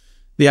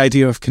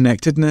idea of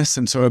connectedness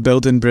and sort of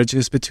building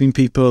bridges between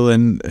people,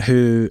 and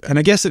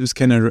I guess it was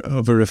kind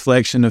of a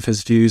reflection of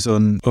his views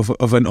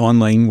of an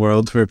online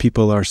world where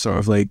people are sort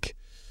of like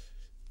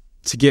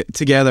to get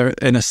together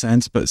in a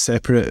sense but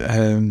separate,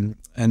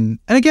 and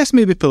I guess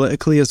maybe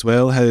politically as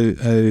well, how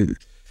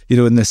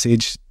in this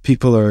age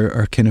people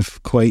are kind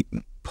of quite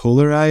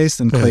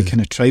polarized and quite kind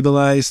of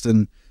tribalized,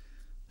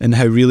 and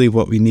how really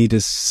what we need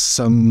is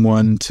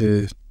someone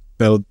to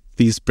build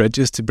these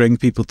bridges to bring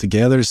people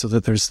together so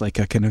that there's like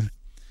a kind of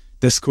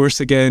discourse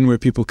again where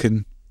people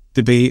can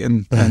debate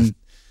and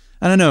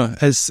I don't know,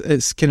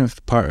 it's kind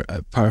of part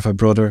of a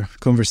broader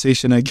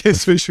conversation, I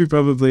guess, which we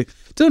probably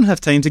don't have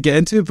time to get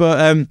into,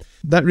 but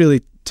that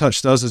really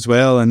touched us as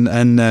well,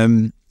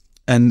 and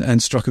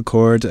struck a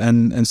chord,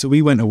 and so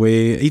we went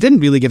away. He didn't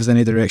really give us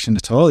any direction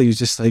at all. He was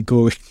just like,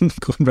 go and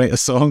write a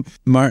song.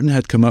 Martin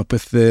had come up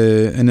with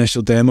the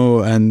initial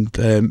demo and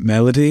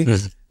melody,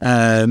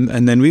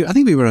 and then I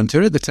think we were on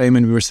tour at the time,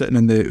 and we were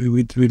sitting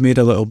we'd made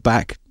a little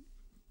back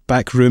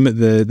room at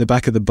the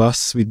back of the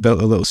bus. We'd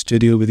built a little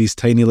studio with these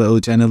tiny little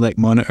Genelec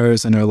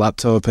monitors and our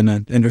laptop and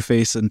an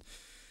interface, and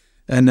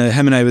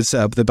him and I would sit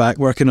up the back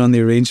working on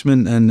the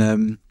arrangement,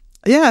 and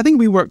I think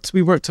we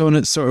worked on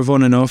it sort of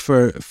on and off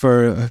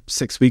for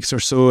 6 weeks or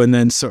so, and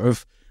then sort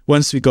of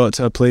once we got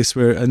to a place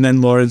where, and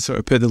then Lauren sort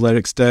of put the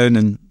lyrics down,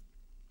 and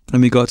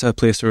we got to a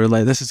place where we're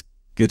like, this is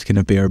good, kind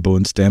of bare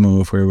bones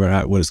demo of where we're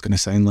at, what it's going to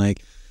sound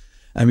like.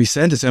 And we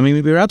sent it. I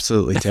mean, we were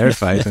absolutely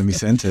terrified when we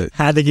sent it.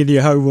 Handing in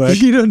your homework.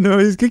 You don't know.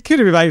 He's kind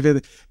of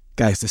reminded,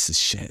 guys, this is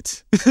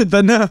shit.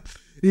 But no,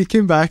 he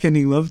came back and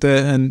he loved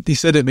it. And he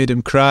said it made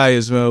him cry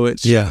as well,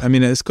 which, I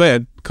mean, it's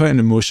quite an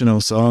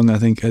emotional song. I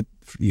think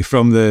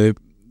from the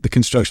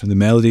construction of the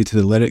melody to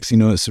the lyrics,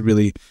 it's a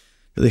really,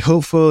 really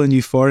hopeful and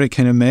euphoric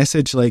kind of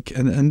message. Like,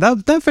 and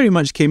that very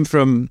much came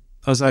from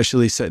us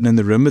actually sitting in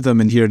the room with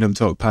him and hearing him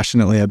talk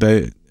passionately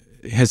about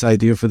his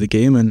idea for the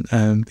game and,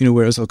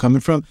 where it was all coming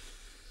from.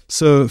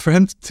 So for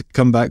him to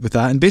come back with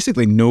that and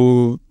basically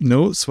no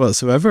notes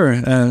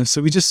whatsoever,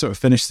 so we just sort of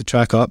finished the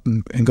track up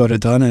and got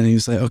it done, and he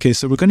was like, okay,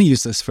 so we're going to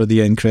use this for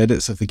the end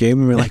credits of the game,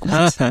 and we're like,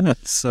 what?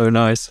 So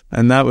nice.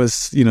 And that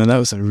was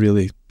a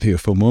really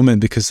beautiful moment,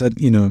 because I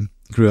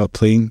grew up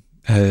playing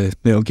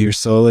Metal Gear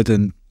Solid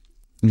and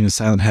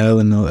Silent Hill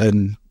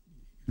and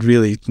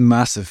really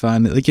massive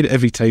fan. Like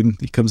every time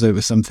he comes out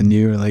with something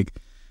new, we're like,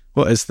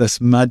 what is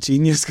this mad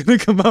genius going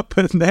to come up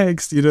with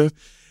next,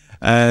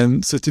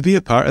 So to be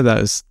a part of that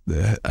is,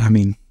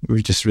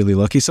 we're just really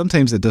lucky.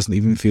 Sometimes it doesn't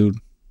even feel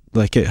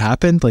like it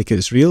happened, like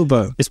it's real,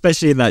 but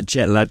especially in that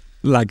jet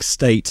lag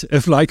state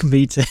of like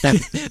meeting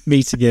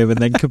him and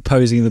then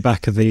composing in the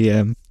back of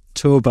the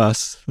tour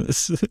bus.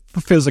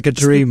 It feels like a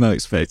dream, I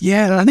expect.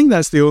 Yeah, I think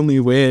that's the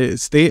only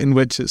state in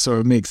which it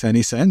sort of makes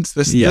any sense.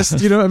 This, you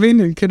know what I mean?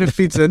 It kind of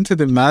feeds into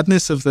the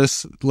madness of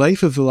this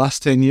life of the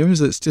last 10 years.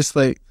 It's just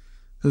like,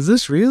 is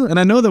this real? And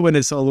I know that when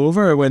it's all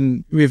over,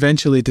 when we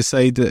eventually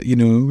decide that,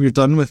 we're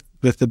done with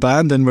the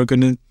band and we're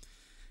going to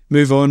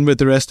move on with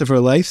the rest of our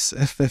lives,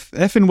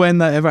 if and when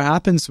that ever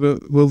happens, we'll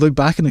look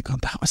back and go,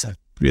 that was a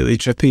really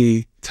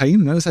trippy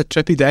time. That was a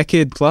trippy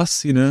decade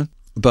plus,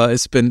 But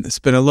it's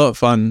been a lot of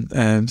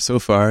fun so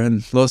far,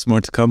 and lots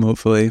more to come,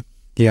 hopefully.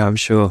 Yeah, I'm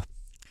sure.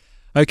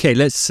 Okay,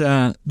 let's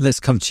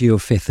come to your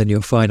fifth and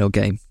your final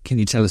game. Can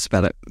you tell us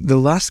about it? The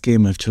last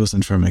game I've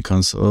chosen for my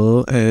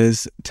console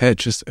is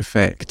Tetris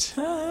Effect.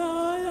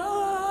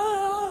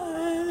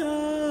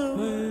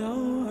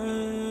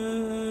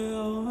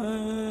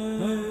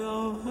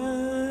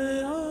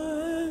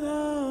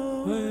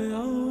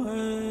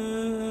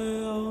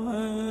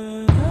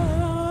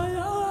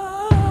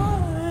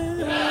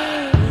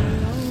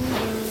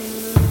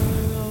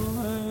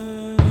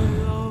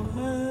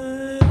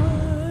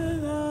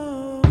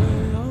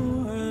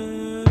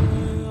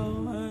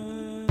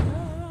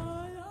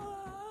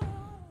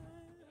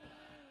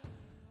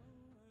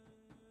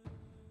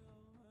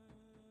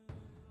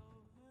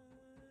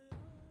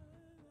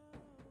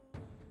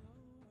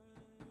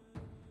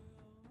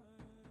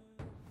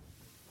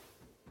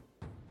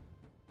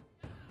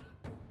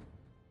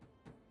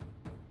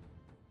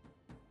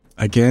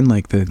 Again,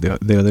 like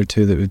the other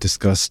two that we've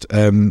discussed,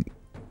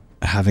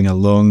 having a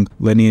long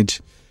lineage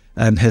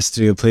and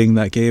history of playing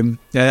that game.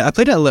 I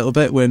played it a little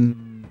bit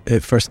when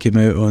it first came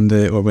out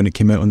when it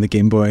came out on the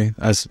Game Boy,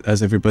 as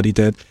everybody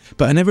did.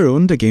 But I never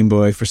owned a Game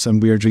Boy for some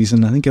weird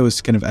reason. I think I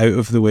was kind of out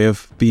of the way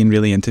of being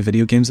really into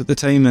video games at the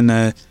time, and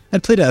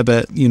I'd played it a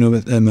bit,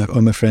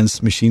 on my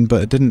friend's machine,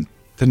 but it didn't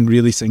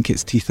really sink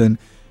its teeth in.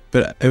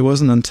 But it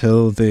wasn't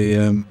until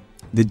the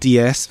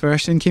DS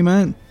version came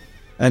out,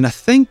 and I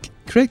think,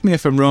 correct me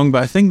if I'm wrong,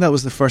 but I think that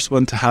was the first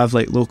one to have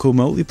like local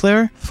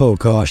multiplayer. Oh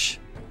gosh,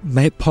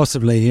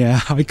 possibly,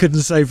 yeah. I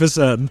couldn't say for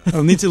certain.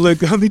 I'll need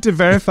to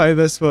verify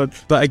this one.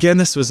 But again,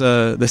 this was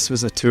a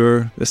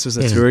tour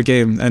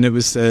game, and it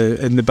was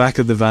in the back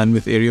of the van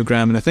with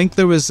Aerogram, and I think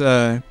there was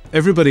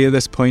everybody at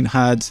this point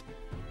had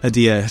a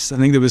DS. I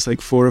think there was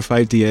like 4 or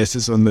 5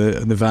 DSs on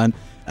the van,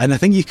 and I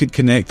think you could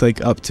connect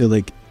like up to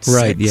like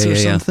 6 or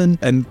something.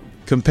 And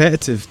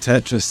competitive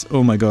Tetris,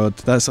 oh my god,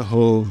 that's a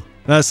whole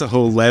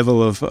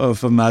level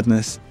of a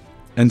madness.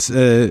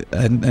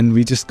 And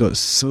we just got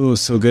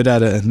so good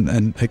at it,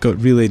 and it got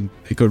really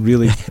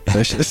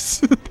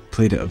vicious.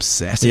 Played it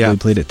obsessively,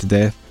 played it to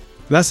death.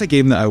 That's a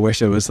game that I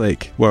wish I was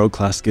like world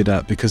class good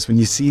at, because when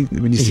you see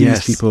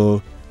these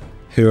people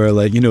who are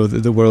like,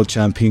 the world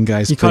champion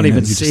guys, you can't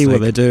even see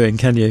what they're doing,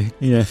 can you?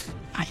 Yeah,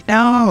 I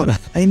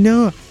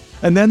know.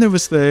 And then there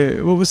was the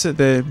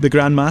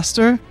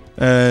Grandmaster.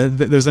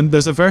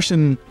 There's a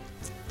version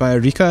by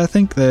Rika, I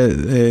think,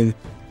 the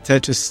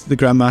Tetris, the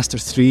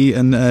Grandmaster 3,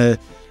 and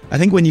I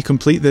think when you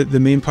complete the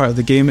main part of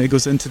the game, it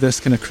goes into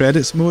this kind of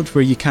credits mode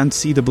where you can't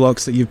see the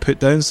blocks that you've put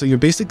down, so you're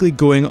basically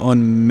going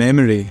on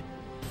memory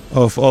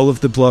of all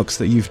of the blocks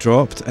that you've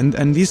dropped,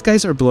 and these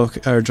guys are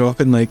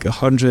dropping like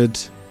 100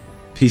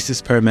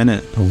 pieces per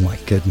minute. Oh my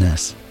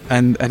goodness.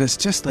 And it's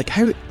just like,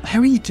 how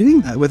are you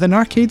doing that with an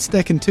arcade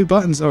stick and 2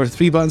 buttons or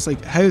 3 buttons?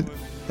 Like, how?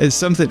 It's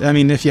something, I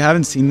mean, if you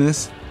haven't seen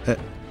this,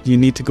 you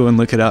need to go and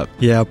look it up.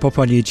 Yeah, pop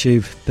on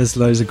YouTube. There's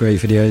loads of great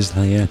videos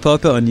there, yeah.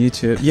 Pop it on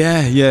YouTube.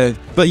 Yeah.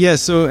 But yeah,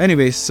 so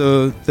anyway,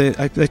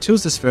 I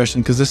chose this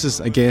version because this is,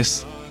 I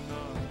guess,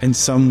 in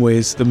some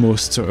ways the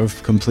most sort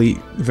of complete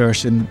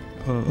version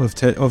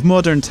of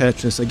modern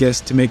Tetris, I guess,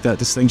 to make that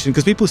distinction.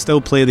 Because people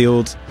still play the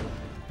old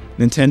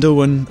Nintendo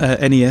one,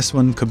 NES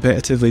one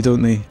competitively,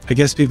 don't they? I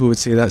guess people would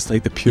say that's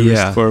like the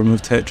purest form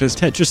of Tetris.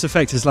 Tetris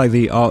Effect is like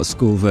the art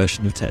school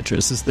version of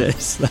Tetris, is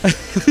this?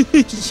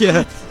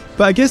 Yeah.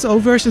 But I guess all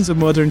versions of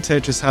modern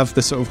Tetris have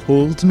the sort of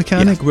hold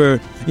mechanic where,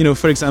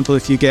 for example,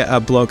 if you get a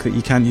block that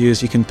you can't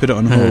use, you can put it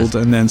on hold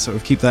and then sort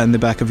of keep that in the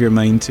back of your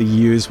mind to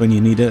use when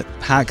you need it.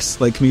 Hacks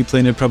like me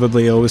playing it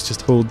probably always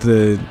just hold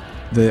the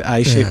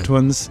eye-shaped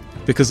ones,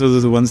 because those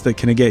are the ones that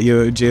kind of get you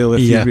out of jail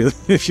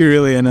if you're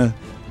really in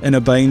a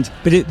bind.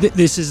 But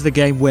this is the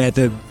game where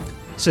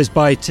so it's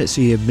by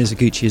Tetsuya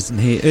Mizuguchi, isn't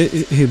he?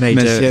 Who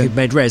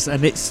made Rez,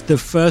 and it's the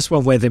first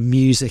one where the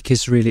music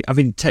is really. I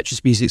mean,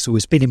 Tetris music's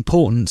always been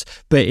important,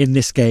 but in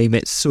this game,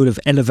 it sort of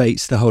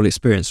elevates the whole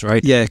experience,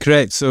 right? Yeah,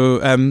 correct.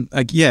 So, again,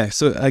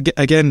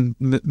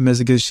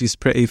 Mizuguchi's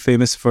pretty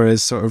famous for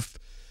his sort of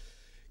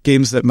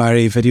games that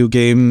marry video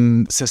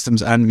game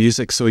systems and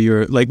music. So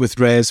you're like with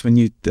Rez,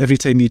 every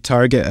time you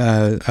target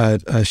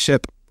a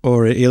ship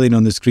or an alien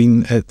on the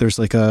screen, there's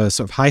like a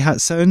sort of hi-hat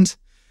sound.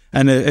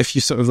 And if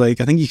you sort of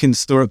like, I think you can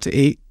store up to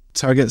 8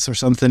 targets or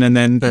something, and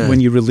then when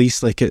you release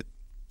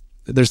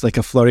there's like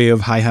a flurry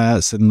of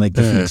hi-hats and like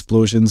different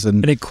explosions.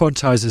 And it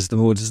quantizes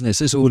them all, doesn't it?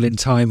 So it's all in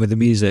time with the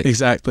music.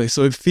 Exactly.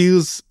 So it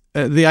feels,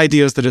 the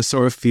idea is that it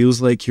sort of feels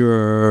like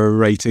you're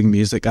writing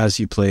music as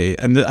you play.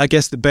 And I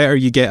guess the better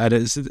you get at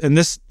it, and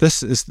this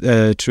is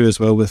true as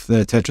well with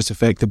the Tetris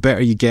Effect, the better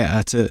you get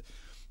at it,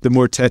 the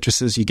more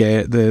Tetrises you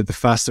get, the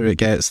faster it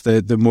gets,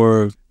 the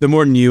more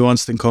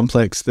nuanced and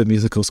complex the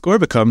musical score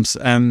becomes.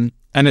 And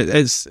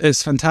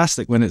it's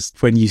fantastic when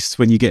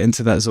you get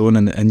into that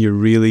zone and you're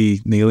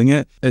really nailing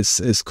it.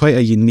 It's quite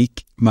a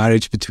unique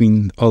marriage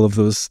between all of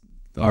those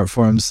art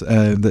forms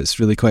that's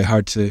really quite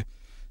hard to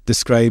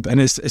describe.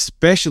 And it's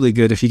especially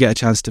good if you get a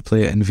chance to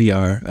play it in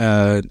VR.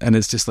 And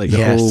it's just like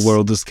the whole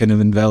world is kind of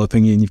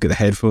enveloping you, and you've got the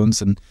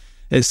headphones, and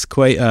it's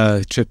quite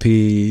a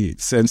trippy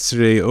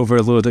sensory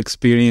overload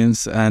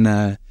experience,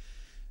 and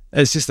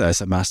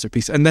it's a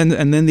masterpiece. And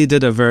then they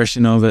did a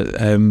version of it,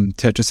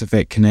 Tetris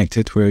Effect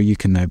Connected, where you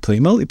can now play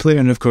multiplayer,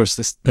 and of course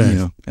this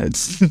it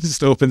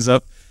just opens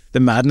up the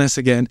madness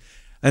again.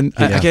 And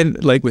again,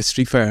 like with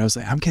Street Fighter, I was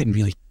like, I'm getting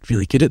really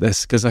really good at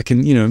this, because I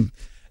can you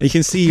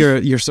can see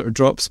your sort of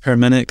drops per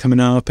minute coming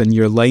up and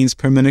your lines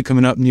per minute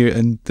coming up,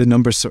 and the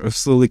numbers sort of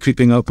slowly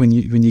creeping up when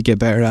you get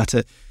better at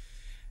it.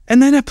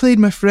 And then I played,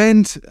 my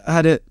friend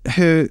at it,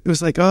 who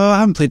was like, oh, I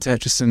haven't played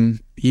Tetris in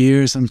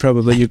years, you're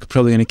probably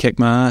going to kick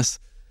my ass.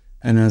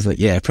 And I was like,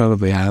 yeah,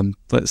 probably am.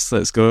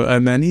 Let's go.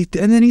 And then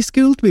he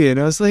schooled me, and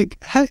I was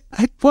like,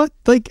 what?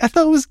 Like, I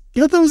thought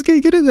I was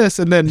getting good at this.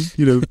 And then,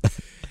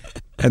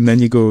 and then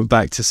you go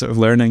back to sort of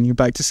learning, you're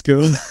back to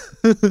school,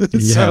 sort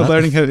of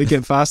learning how to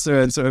get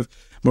faster and sort of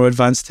more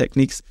advanced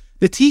techniques.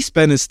 The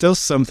T-spin is still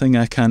something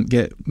I can't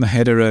get my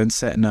head around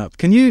setting up.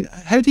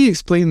 How do you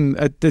explain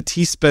the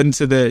T-spin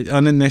to the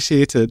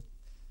uninitiated?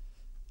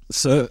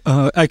 So,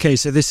 okay,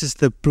 so this is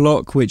the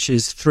block, which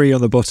is 3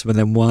 on the bottom and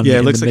then 1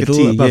 in the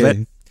middle above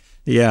it.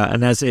 Yeah,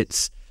 and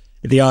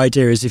the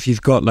idea is if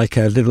you've got like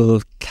a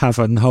little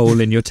cavern hole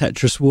in your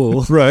Tetris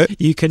wall, right,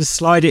 you can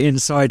slide it in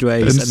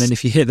sideways, and then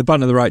if you hit the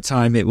button at the right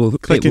time, it will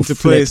click into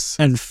place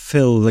and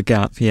fill the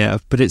gap. Yeah,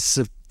 but it's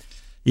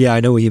yeah,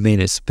 I know what you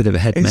mean. It's a bit of a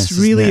head mess.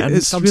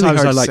 And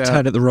sometimes really I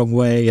turn it the wrong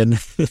way, and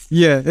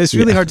it's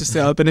really hard to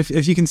set up. And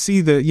if you can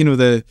see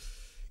the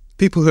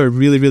people who are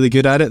really really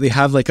good at it, they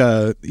have like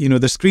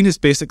the screen is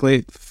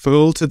basically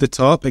full to the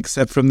top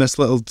except from this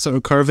little sort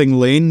of curving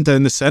lane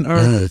down the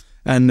center,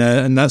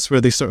 and that's where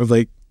they sort of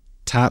like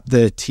tap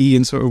the T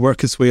and sort of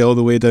work its way all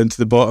the way down to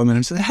the bottom. And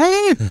I'm just like,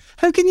 hey,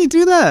 how can you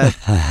do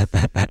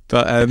that?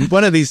 But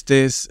one of these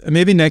days,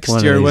 maybe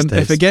next year,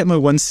 if I get my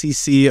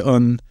 1cc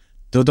on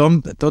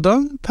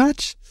Dodon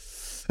patch?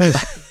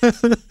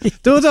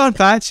 Dodon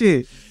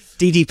patchy.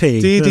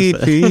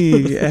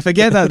 DDP. If I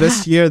get that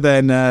this year,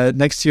 then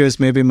next year is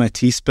maybe my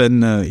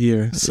T-spin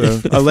year.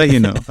 So I'll let you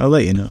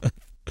know.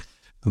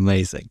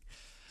 Amazing.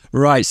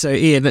 Right, so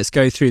Iain, let's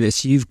go through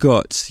this. You've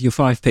got your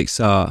 5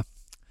 picks are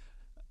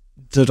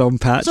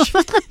Dodon Patch,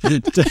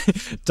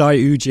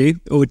 Diuji,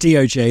 or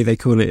DOJ, they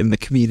call it in the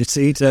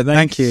community, don't they?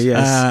 Thank you,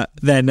 yes.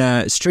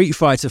 Then Street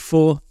Fighter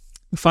 4,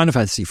 Final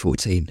Fantasy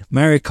 14,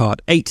 Mario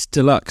Kart 8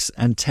 Deluxe,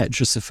 and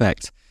Tetris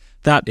Effect.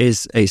 That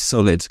is a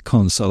solid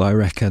console, I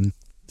reckon.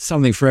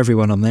 Something for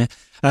everyone on there.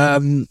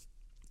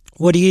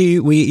 We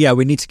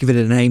need to give it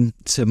a name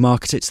to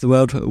market it to the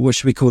world. What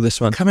should we call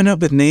this one? Coming up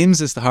with names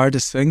is the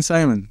hardest thing,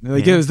 Simon.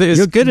 Like, You're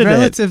good at it.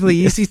 Relatively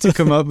easy to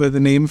come up with a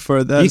name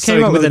for that. You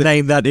came up with a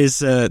name that is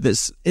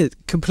that's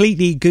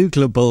completely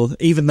Googleable,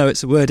 even though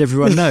it's a word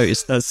everyone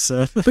knows. That's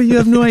but you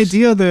have no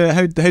idea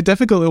how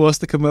difficult it was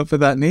to come up with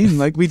that name.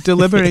 Like, we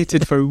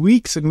deliberated for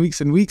weeks and weeks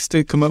and weeks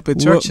to come up with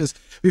Chvrches.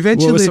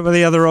 What were some of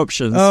the other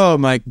options? Oh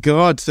my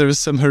God, there was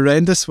some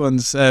horrendous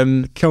ones.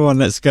 Come on,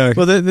 let's go.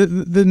 Well,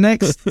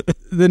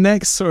 the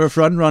next sort of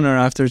front runner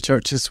after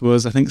Chvrches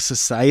was, I think,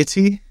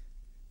 Society.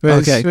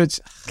 Which,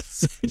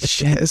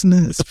 shit, isn't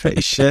it? It's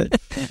pretty shit.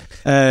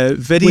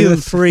 Video with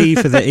a 3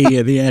 for the E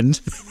at the end.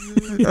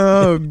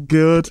 Oh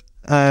God.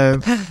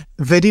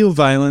 Video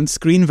violence,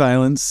 screen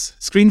violence.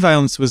 Screen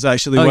violence was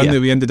actually one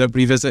that we ended up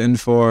revisiting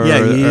for our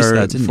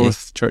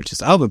 4th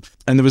Chvrches album.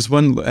 And there was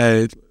one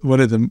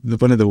of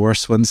the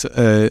worst ones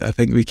I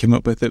think we came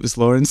up with. It was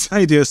Lauren's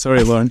idea.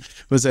 Sorry, Lauren.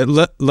 Was it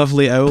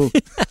Lovely Owl?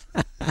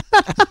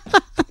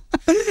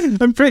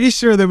 I'm pretty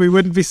sure that we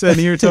wouldn't be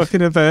sitting here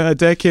talking about a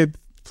decade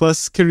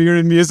plus career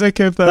in music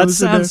if that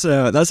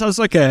sounds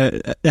like a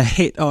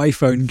hit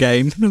iPhone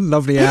game.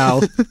 Lovely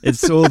Owl.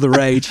 It's all the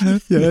rage.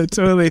 Yeah,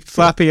 totally.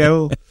 Flappy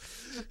Owl.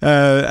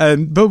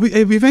 But we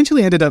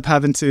eventually ended up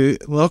having to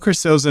lock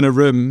ourselves in a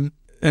room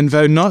and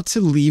vow not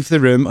to leave the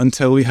room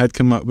until we had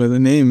come up with a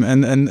name.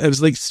 And it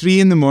was like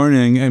 3 a.m,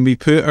 and we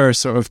put our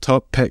sort of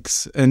top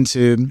picks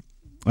into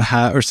a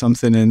hat or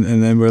something, and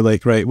then we're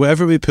like, right,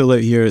 whatever we pull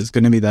out here, it's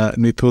going to be that.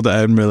 And we pulled it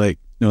out and we're like,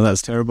 no,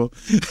 that's terrible.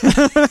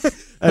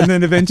 And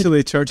then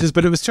eventually Chvrches,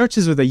 but it was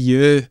Chvrches with a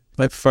U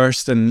like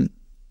first, and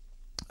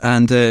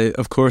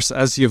of course,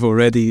 as you've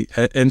already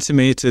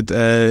intimated,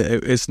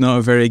 it's not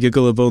a very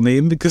Googleable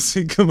name because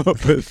we come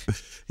up with,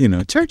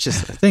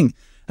 Chvrches, I think.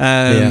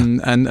 And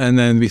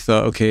then we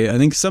thought, okay, I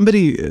think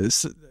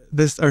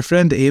our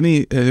friend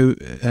Amy, who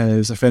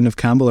is a friend of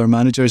Campbell, our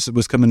manager,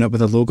 was coming up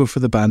with a logo for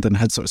the band and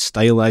had sort of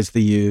stylized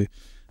the U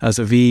as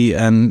a V,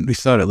 and we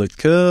thought it looked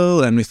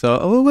cool, and we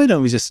thought, oh, why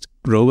don't we just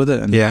roll with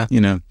it? And,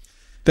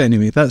 But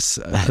anyway, that's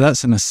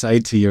an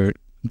aside to your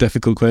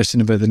difficult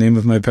question about the name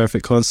of my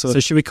perfect console. So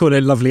should we call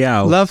it Lovely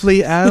Owl?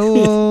 Lovely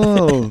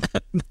Owl.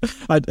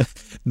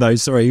 No,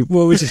 sorry.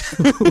 What would you?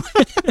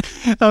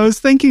 I was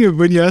thinking of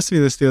when you asked me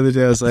this the other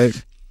day. I was like,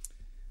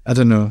 I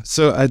don't know.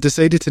 So I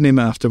decided to name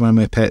it after one of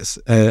my pets.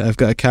 I've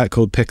got a cat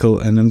called Pickle,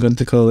 and I'm going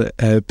to call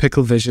it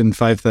Pickle Vision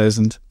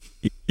 5000.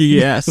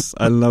 Yes,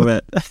 I love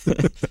it.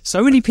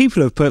 So many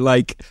people have put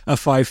like a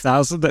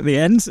 5,000 at the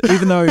end,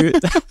 even though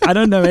I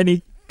don't know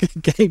any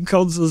game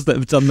consoles that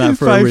have done that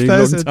for 5, a really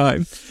 000. Long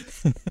time.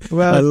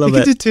 Well, I love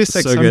you could do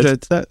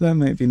 2600. So that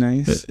might be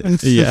nice.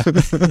 Yeah.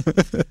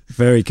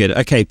 Very good.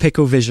 Okay,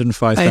 Pickle Vision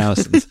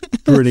 5000.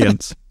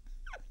 Brilliant.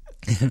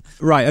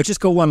 Right, I've just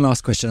got one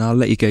last question. I'll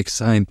let you go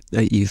because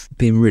you've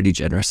been really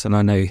generous, and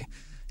I know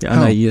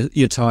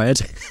you're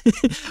tired.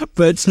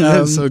 But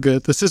that's so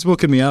good. This has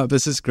woken me up.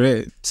 This is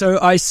great. So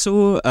I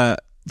saw.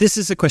 This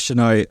is a question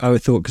I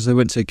thought, because I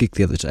went to a gig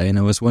the other day and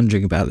I was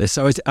wondering about this.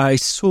 So I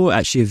saw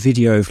actually a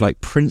video of like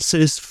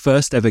Prince's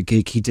first ever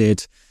gig he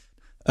did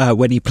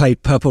when he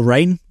played Purple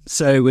Rain.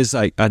 So it was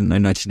like, I don't know,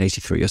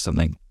 1983 or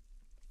something.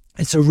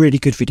 It's a really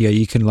good video.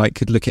 You could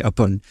look it up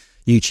on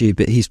YouTube,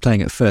 but he's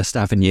playing at First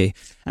Avenue.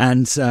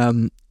 And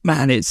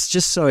man, it's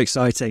just so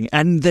exciting.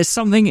 And there's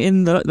something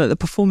in the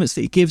performance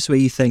that he gives where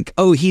you think,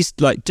 oh, he's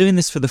like doing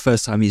this for the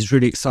first time. He's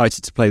really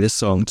excited to play this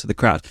song to the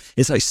crowd.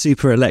 It's like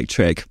super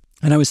electric.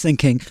 And I was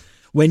thinking,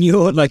 when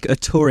you're like a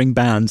touring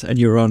band and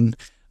you're on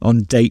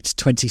date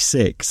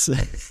 26,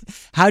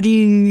 how do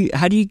you,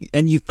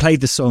 and you've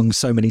played the song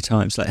so many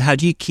times, like how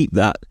do you keep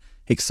that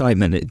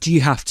excitement? Do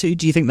you have to?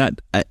 Do you think that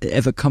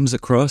ever comes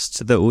across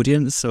to the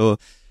audience, or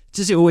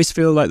does it always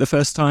feel like the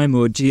first time,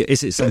 or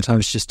is it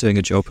sometimes just doing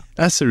a job?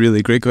 That's a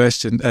really great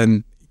question.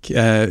 And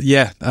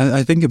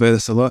I think about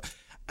this a lot.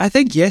 I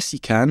think, yes, you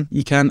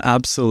can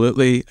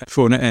absolutely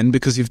phone it in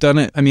because you've done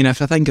it. I mean,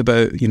 if I think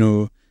about,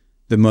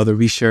 The Mother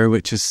We Share,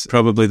 which is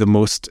probably the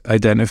most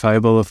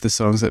identifiable of the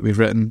songs that we've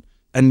written.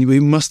 And we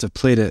must have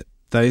played it,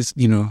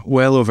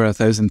 well over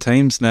 1,000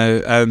 times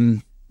now.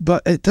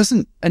 But it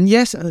doesn't, and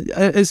yes,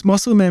 it's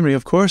muscle memory,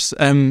 of course.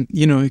 I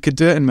could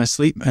do it in my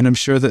sleep, and I'm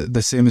sure that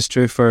the same is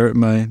true for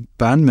my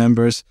band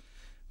members.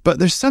 But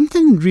there's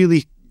something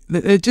really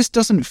it just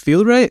doesn't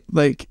feel right.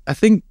 Like, I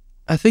think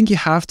you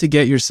have to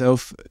get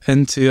yourself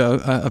into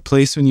a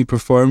place when you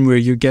perform where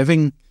you're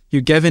giving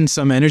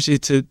some energy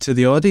to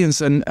the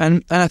audience, and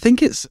I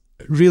think it's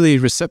really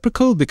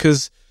reciprocal,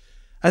 because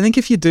I think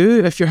if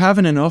you're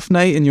having an off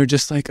night and you're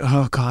just like,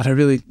 oh God,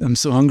 I'm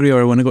so hungry,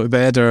 or I want to go to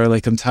bed, or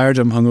like I'm tired,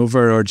 I'm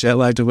hungover or jet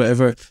lagged or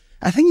whatever,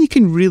 I think you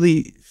can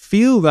really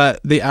feel that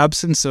the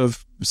absence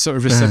of sort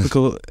of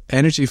reciprocal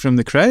energy from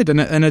the crowd,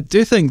 and I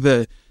do think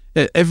that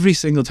every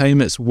single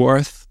time it's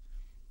worth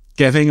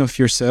giving of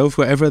yourself,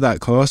 whatever that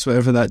costs,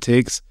 whatever that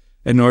takes,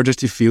 in order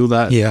to feel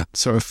that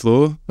sort of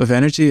flow of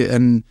energy.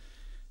 And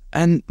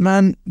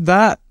man,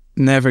 that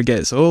never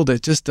gets old.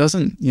 It just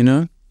doesn't, you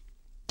know.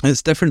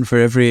 It's different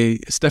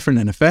it's different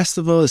in a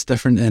festival, it's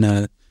different in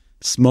a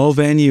small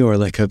venue or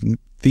like a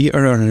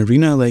theatre or an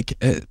arena, like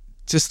it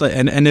just like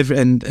and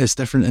it's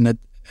different in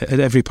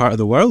every part of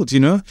the world, you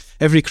know.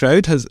 Every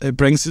crowd it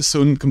brings its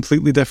own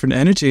completely different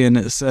energy, and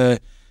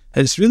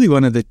it's really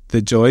one of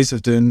the joys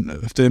of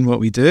doing what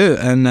we do,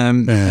 and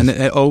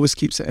it always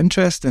keeps it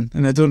interesting.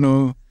 And I don't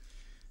know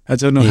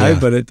how,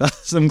 but it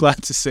does. I'm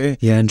glad to say.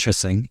 Yeah,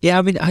 interesting. Yeah,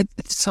 I mean, I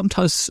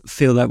sometimes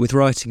feel that with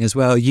writing as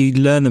well. You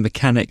learn the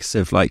mechanics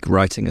of like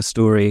writing a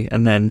story,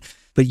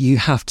 but you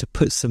have to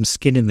put some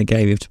skin in the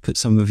game. You have to put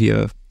some of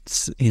your,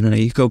 you know,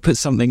 you've got to put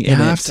something in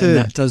it, and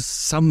that does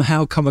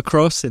somehow come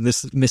across in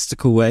this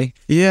mystical way.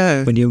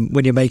 Yeah, when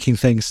you're making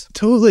things.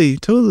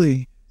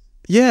 Totally.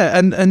 Yeah,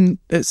 and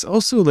it's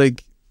also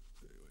like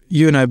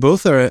you and I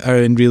both are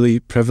in really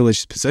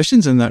privileged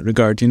positions in that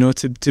regard, you know,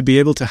 to be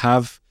able to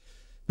have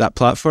that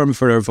platform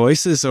for our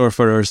voices or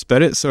for our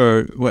spirits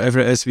or whatever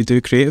it is we do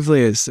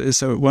creatively.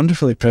 It's a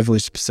wonderfully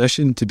privileged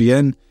position to be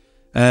in.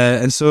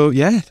 And so,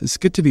 yeah, it's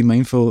good to be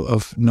mindful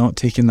of not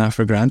taking that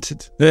for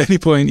granted at any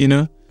point, you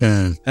know.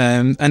 Yeah.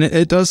 And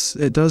it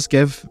does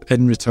give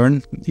in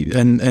return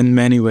in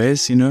many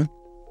ways, you know.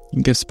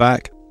 It gives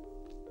back.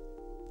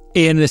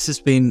 Iain, this has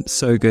been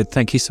so good.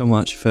 Thank you so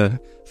much for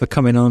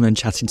coming on and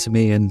chatting to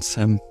me, and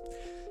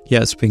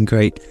yeah, it's been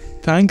great.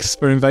 Thanks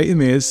for inviting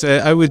me.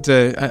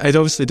 I'd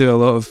obviously do a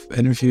lot of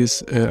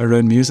interviews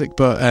around music,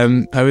 but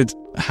I would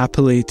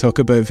happily talk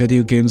about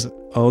video games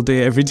all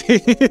day, every day.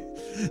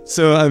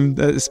 So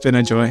it's been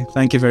a joy.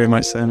 Thank you very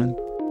much, Simon.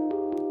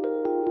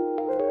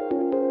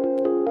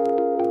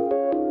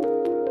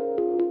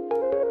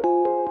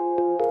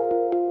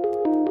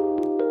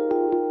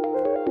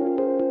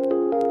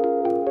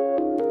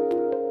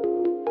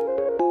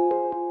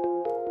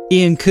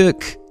 Iain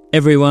Cook,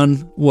 everyone,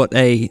 what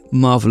a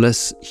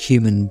marvellous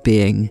human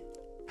being.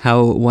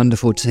 How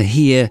wonderful to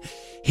hear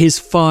his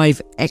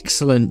 5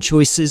 excellent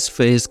choices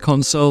for his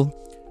console.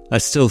 I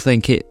still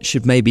think it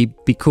should maybe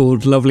be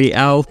called Lovely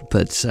Owl,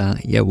 but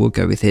yeah, we'll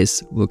go with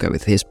his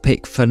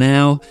pick for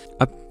now.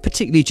 I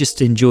particularly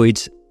just enjoyed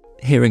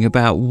hearing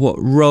about what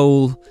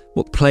role,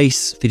 what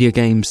place video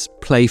games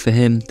play for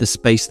him, the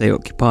space they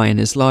occupy in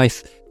his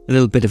life, a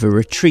little bit of a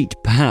retreat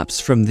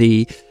perhaps from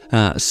the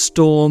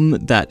storm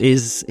that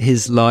is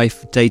his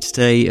life day to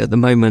day at the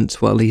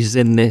moment while he's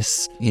in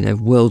this, you know,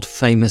 world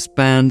famous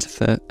band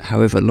for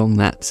however long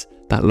that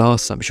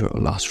lasts. I'm sure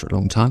it'll last for a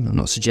long time. I'm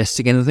not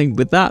suggesting anything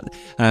with that,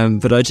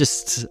 but I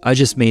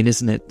just mean,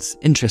 isn't it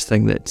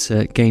interesting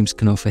that games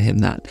can offer him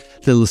that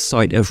little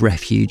site of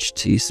refuge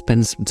to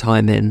spend some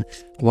time in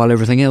while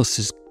everything else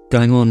is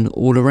going on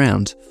all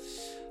around.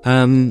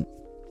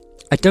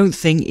 I don't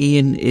think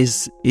Iain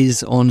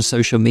is on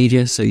social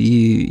media, so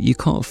you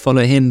can't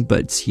follow him,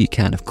 but you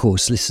can, of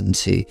course, listen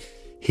to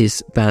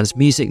his band's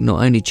music,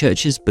 not only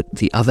Chvrches, but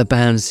the other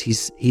bands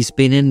he's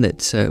been in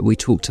that we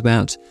talked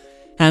about.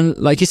 And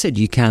like you said,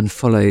 you can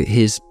follow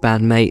his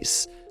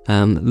bandmates.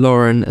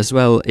 Lauren as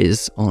well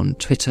is on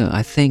Twitter,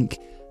 I think.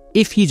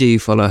 If you do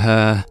follow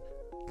her,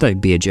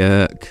 don't be a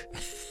jerk.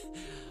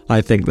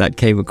 I think that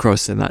came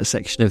across in that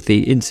section of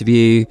the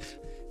interview.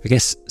 I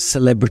guess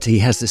celebrity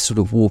has this sort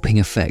of warping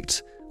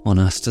effect on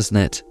us, doesn't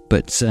it?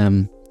 But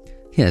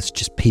yeah, it's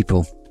just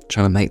people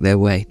trying to make their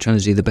way, trying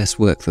to do the best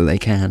work that they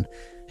can.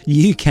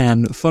 You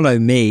can follow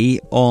me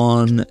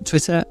on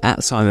Twitter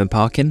at Simon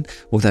Parkin,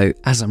 although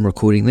as I'm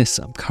recording this,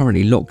 I'm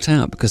currently locked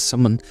out because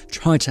someone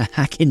tried to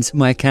hack into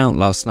my account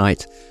last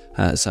night.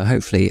 So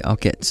hopefully I'll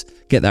get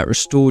that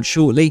restored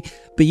shortly.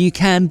 But you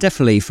can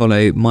definitely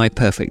follow My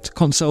Perfect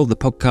Console, the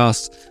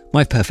podcast,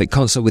 My Perfect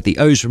Console with the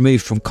O's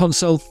removed from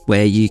console,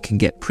 where you can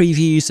get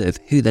previews of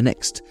who the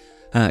next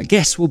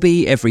guest will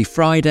be every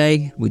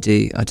Friday. I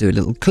do a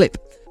little clip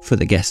for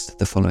the guest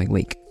the following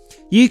week.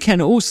 You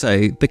can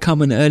also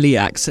become an early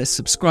access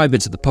subscriber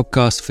to the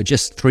podcast for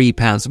just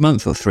 £3 a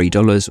month, or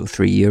 $3 or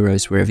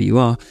 €3, wherever you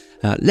are.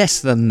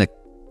 Less than the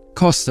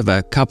cost of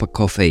a cup of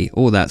coffee,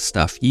 all that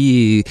stuff.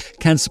 You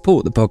can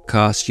support the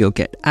podcast, you'll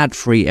get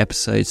ad-free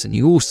episodes, and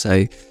you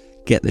also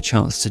get the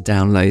chance to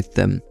download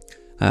them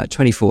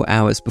 24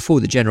 hours before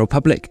the general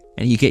public,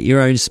 and you get your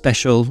own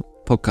special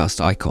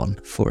podcast icon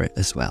for it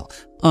as well.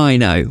 I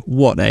know,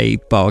 what a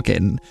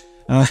bargain.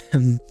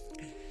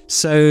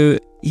 So,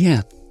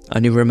 yeah,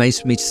 only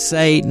remains for me to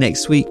say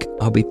next week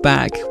I'll be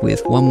back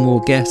with one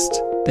more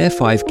guest, their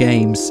 5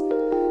 games,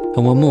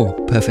 and one more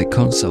perfect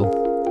console.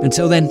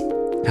 Until then,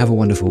 have a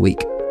wonderful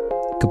week.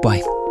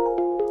 Goodbye.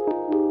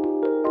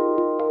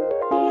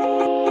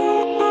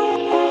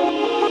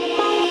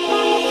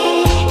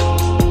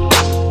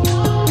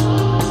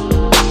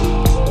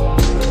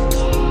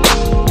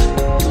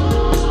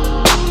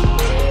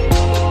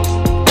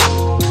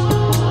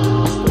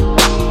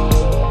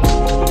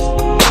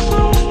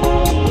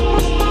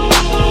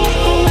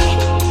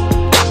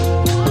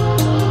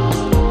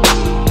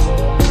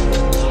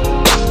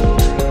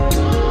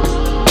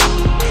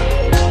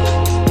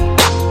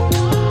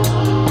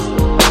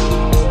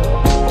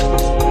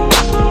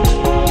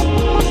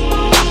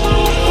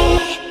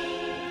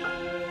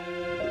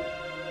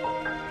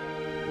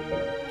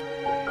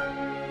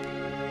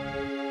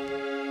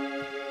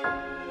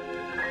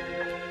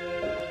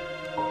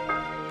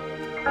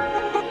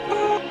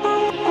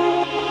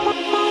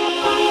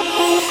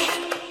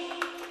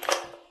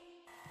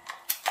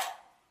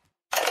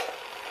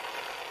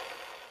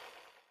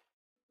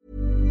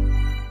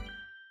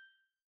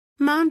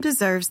 Mom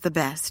deserves the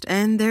best,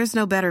 and there's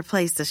no better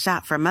place to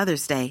shop for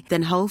Mother's Day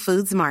than Whole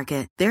Foods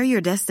Market. They're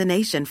your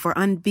destination for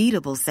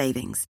unbeatable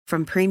savings,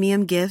 from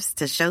premium gifts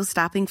to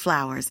show-stopping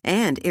flowers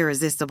and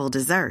irresistible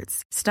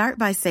desserts. Start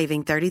by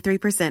saving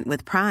 33%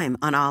 with Prime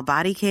on all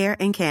body care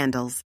and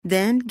candles.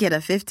 Then get a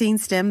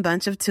 15-stem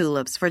bunch of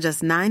tulips for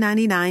just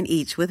 $9.99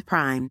 each with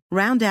Prime.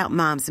 Round out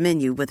Mom's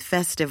menu with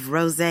festive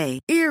rosé,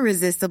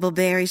 irresistible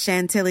berry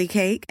chantilly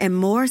cake, and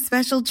more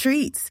special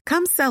treats.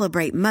 Come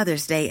celebrate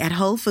Mother's Day at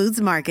Whole Foods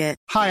Market.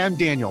 Hi, I'm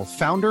Daniel,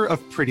 founder of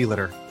Pretty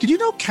Litter. Did you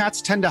know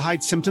cats tend to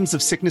hide symptoms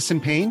of sickness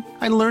and pain?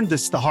 I learned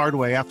this the hard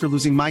way after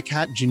losing my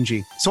cat,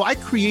 Gingy. So I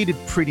created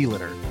Pretty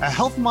Litter, a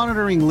health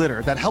monitoring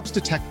litter that helps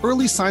detect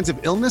early signs of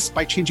illness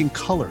by changing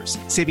colors,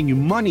 saving you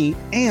money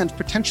and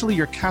potentially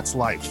your cat's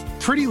life.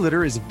 Pretty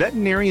Litter is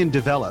veterinarian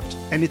developed,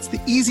 and it's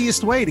the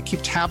easiest way to keep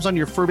tabs on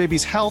your fur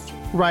baby's health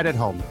right at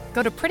home.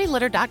 Go to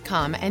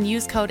prettylitter.com and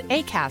use code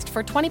ACAST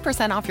for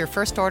 20% off your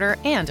first order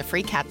and a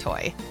free cat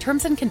toy.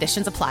 Terms and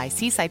conditions apply.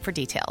 See site for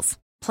details.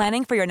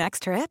 Planning for your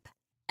next trip?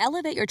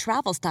 Elevate your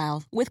travel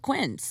style with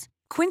Quince.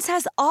 Quince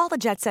has all the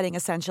jet-setting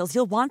essentials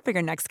you'll want for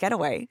your next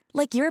getaway,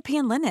 like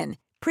European linen,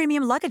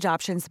 premium luggage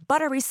options,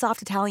 buttery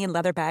soft Italian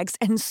leather bags,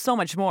 and so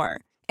much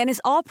more. And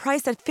is all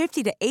priced at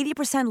 50 to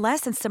 80%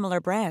 less than similar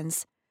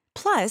brands.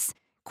 Plus,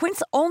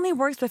 Quince only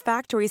works with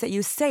factories that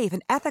use safe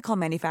and ethical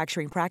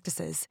manufacturing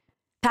practices.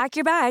 Pack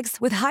your bags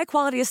with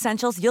high-quality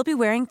essentials you'll be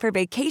wearing for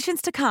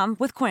vacations to come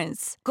with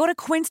Quince. Go to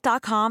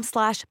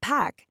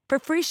quince.com/pack for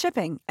free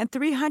shipping and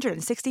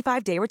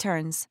 365-day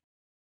returns.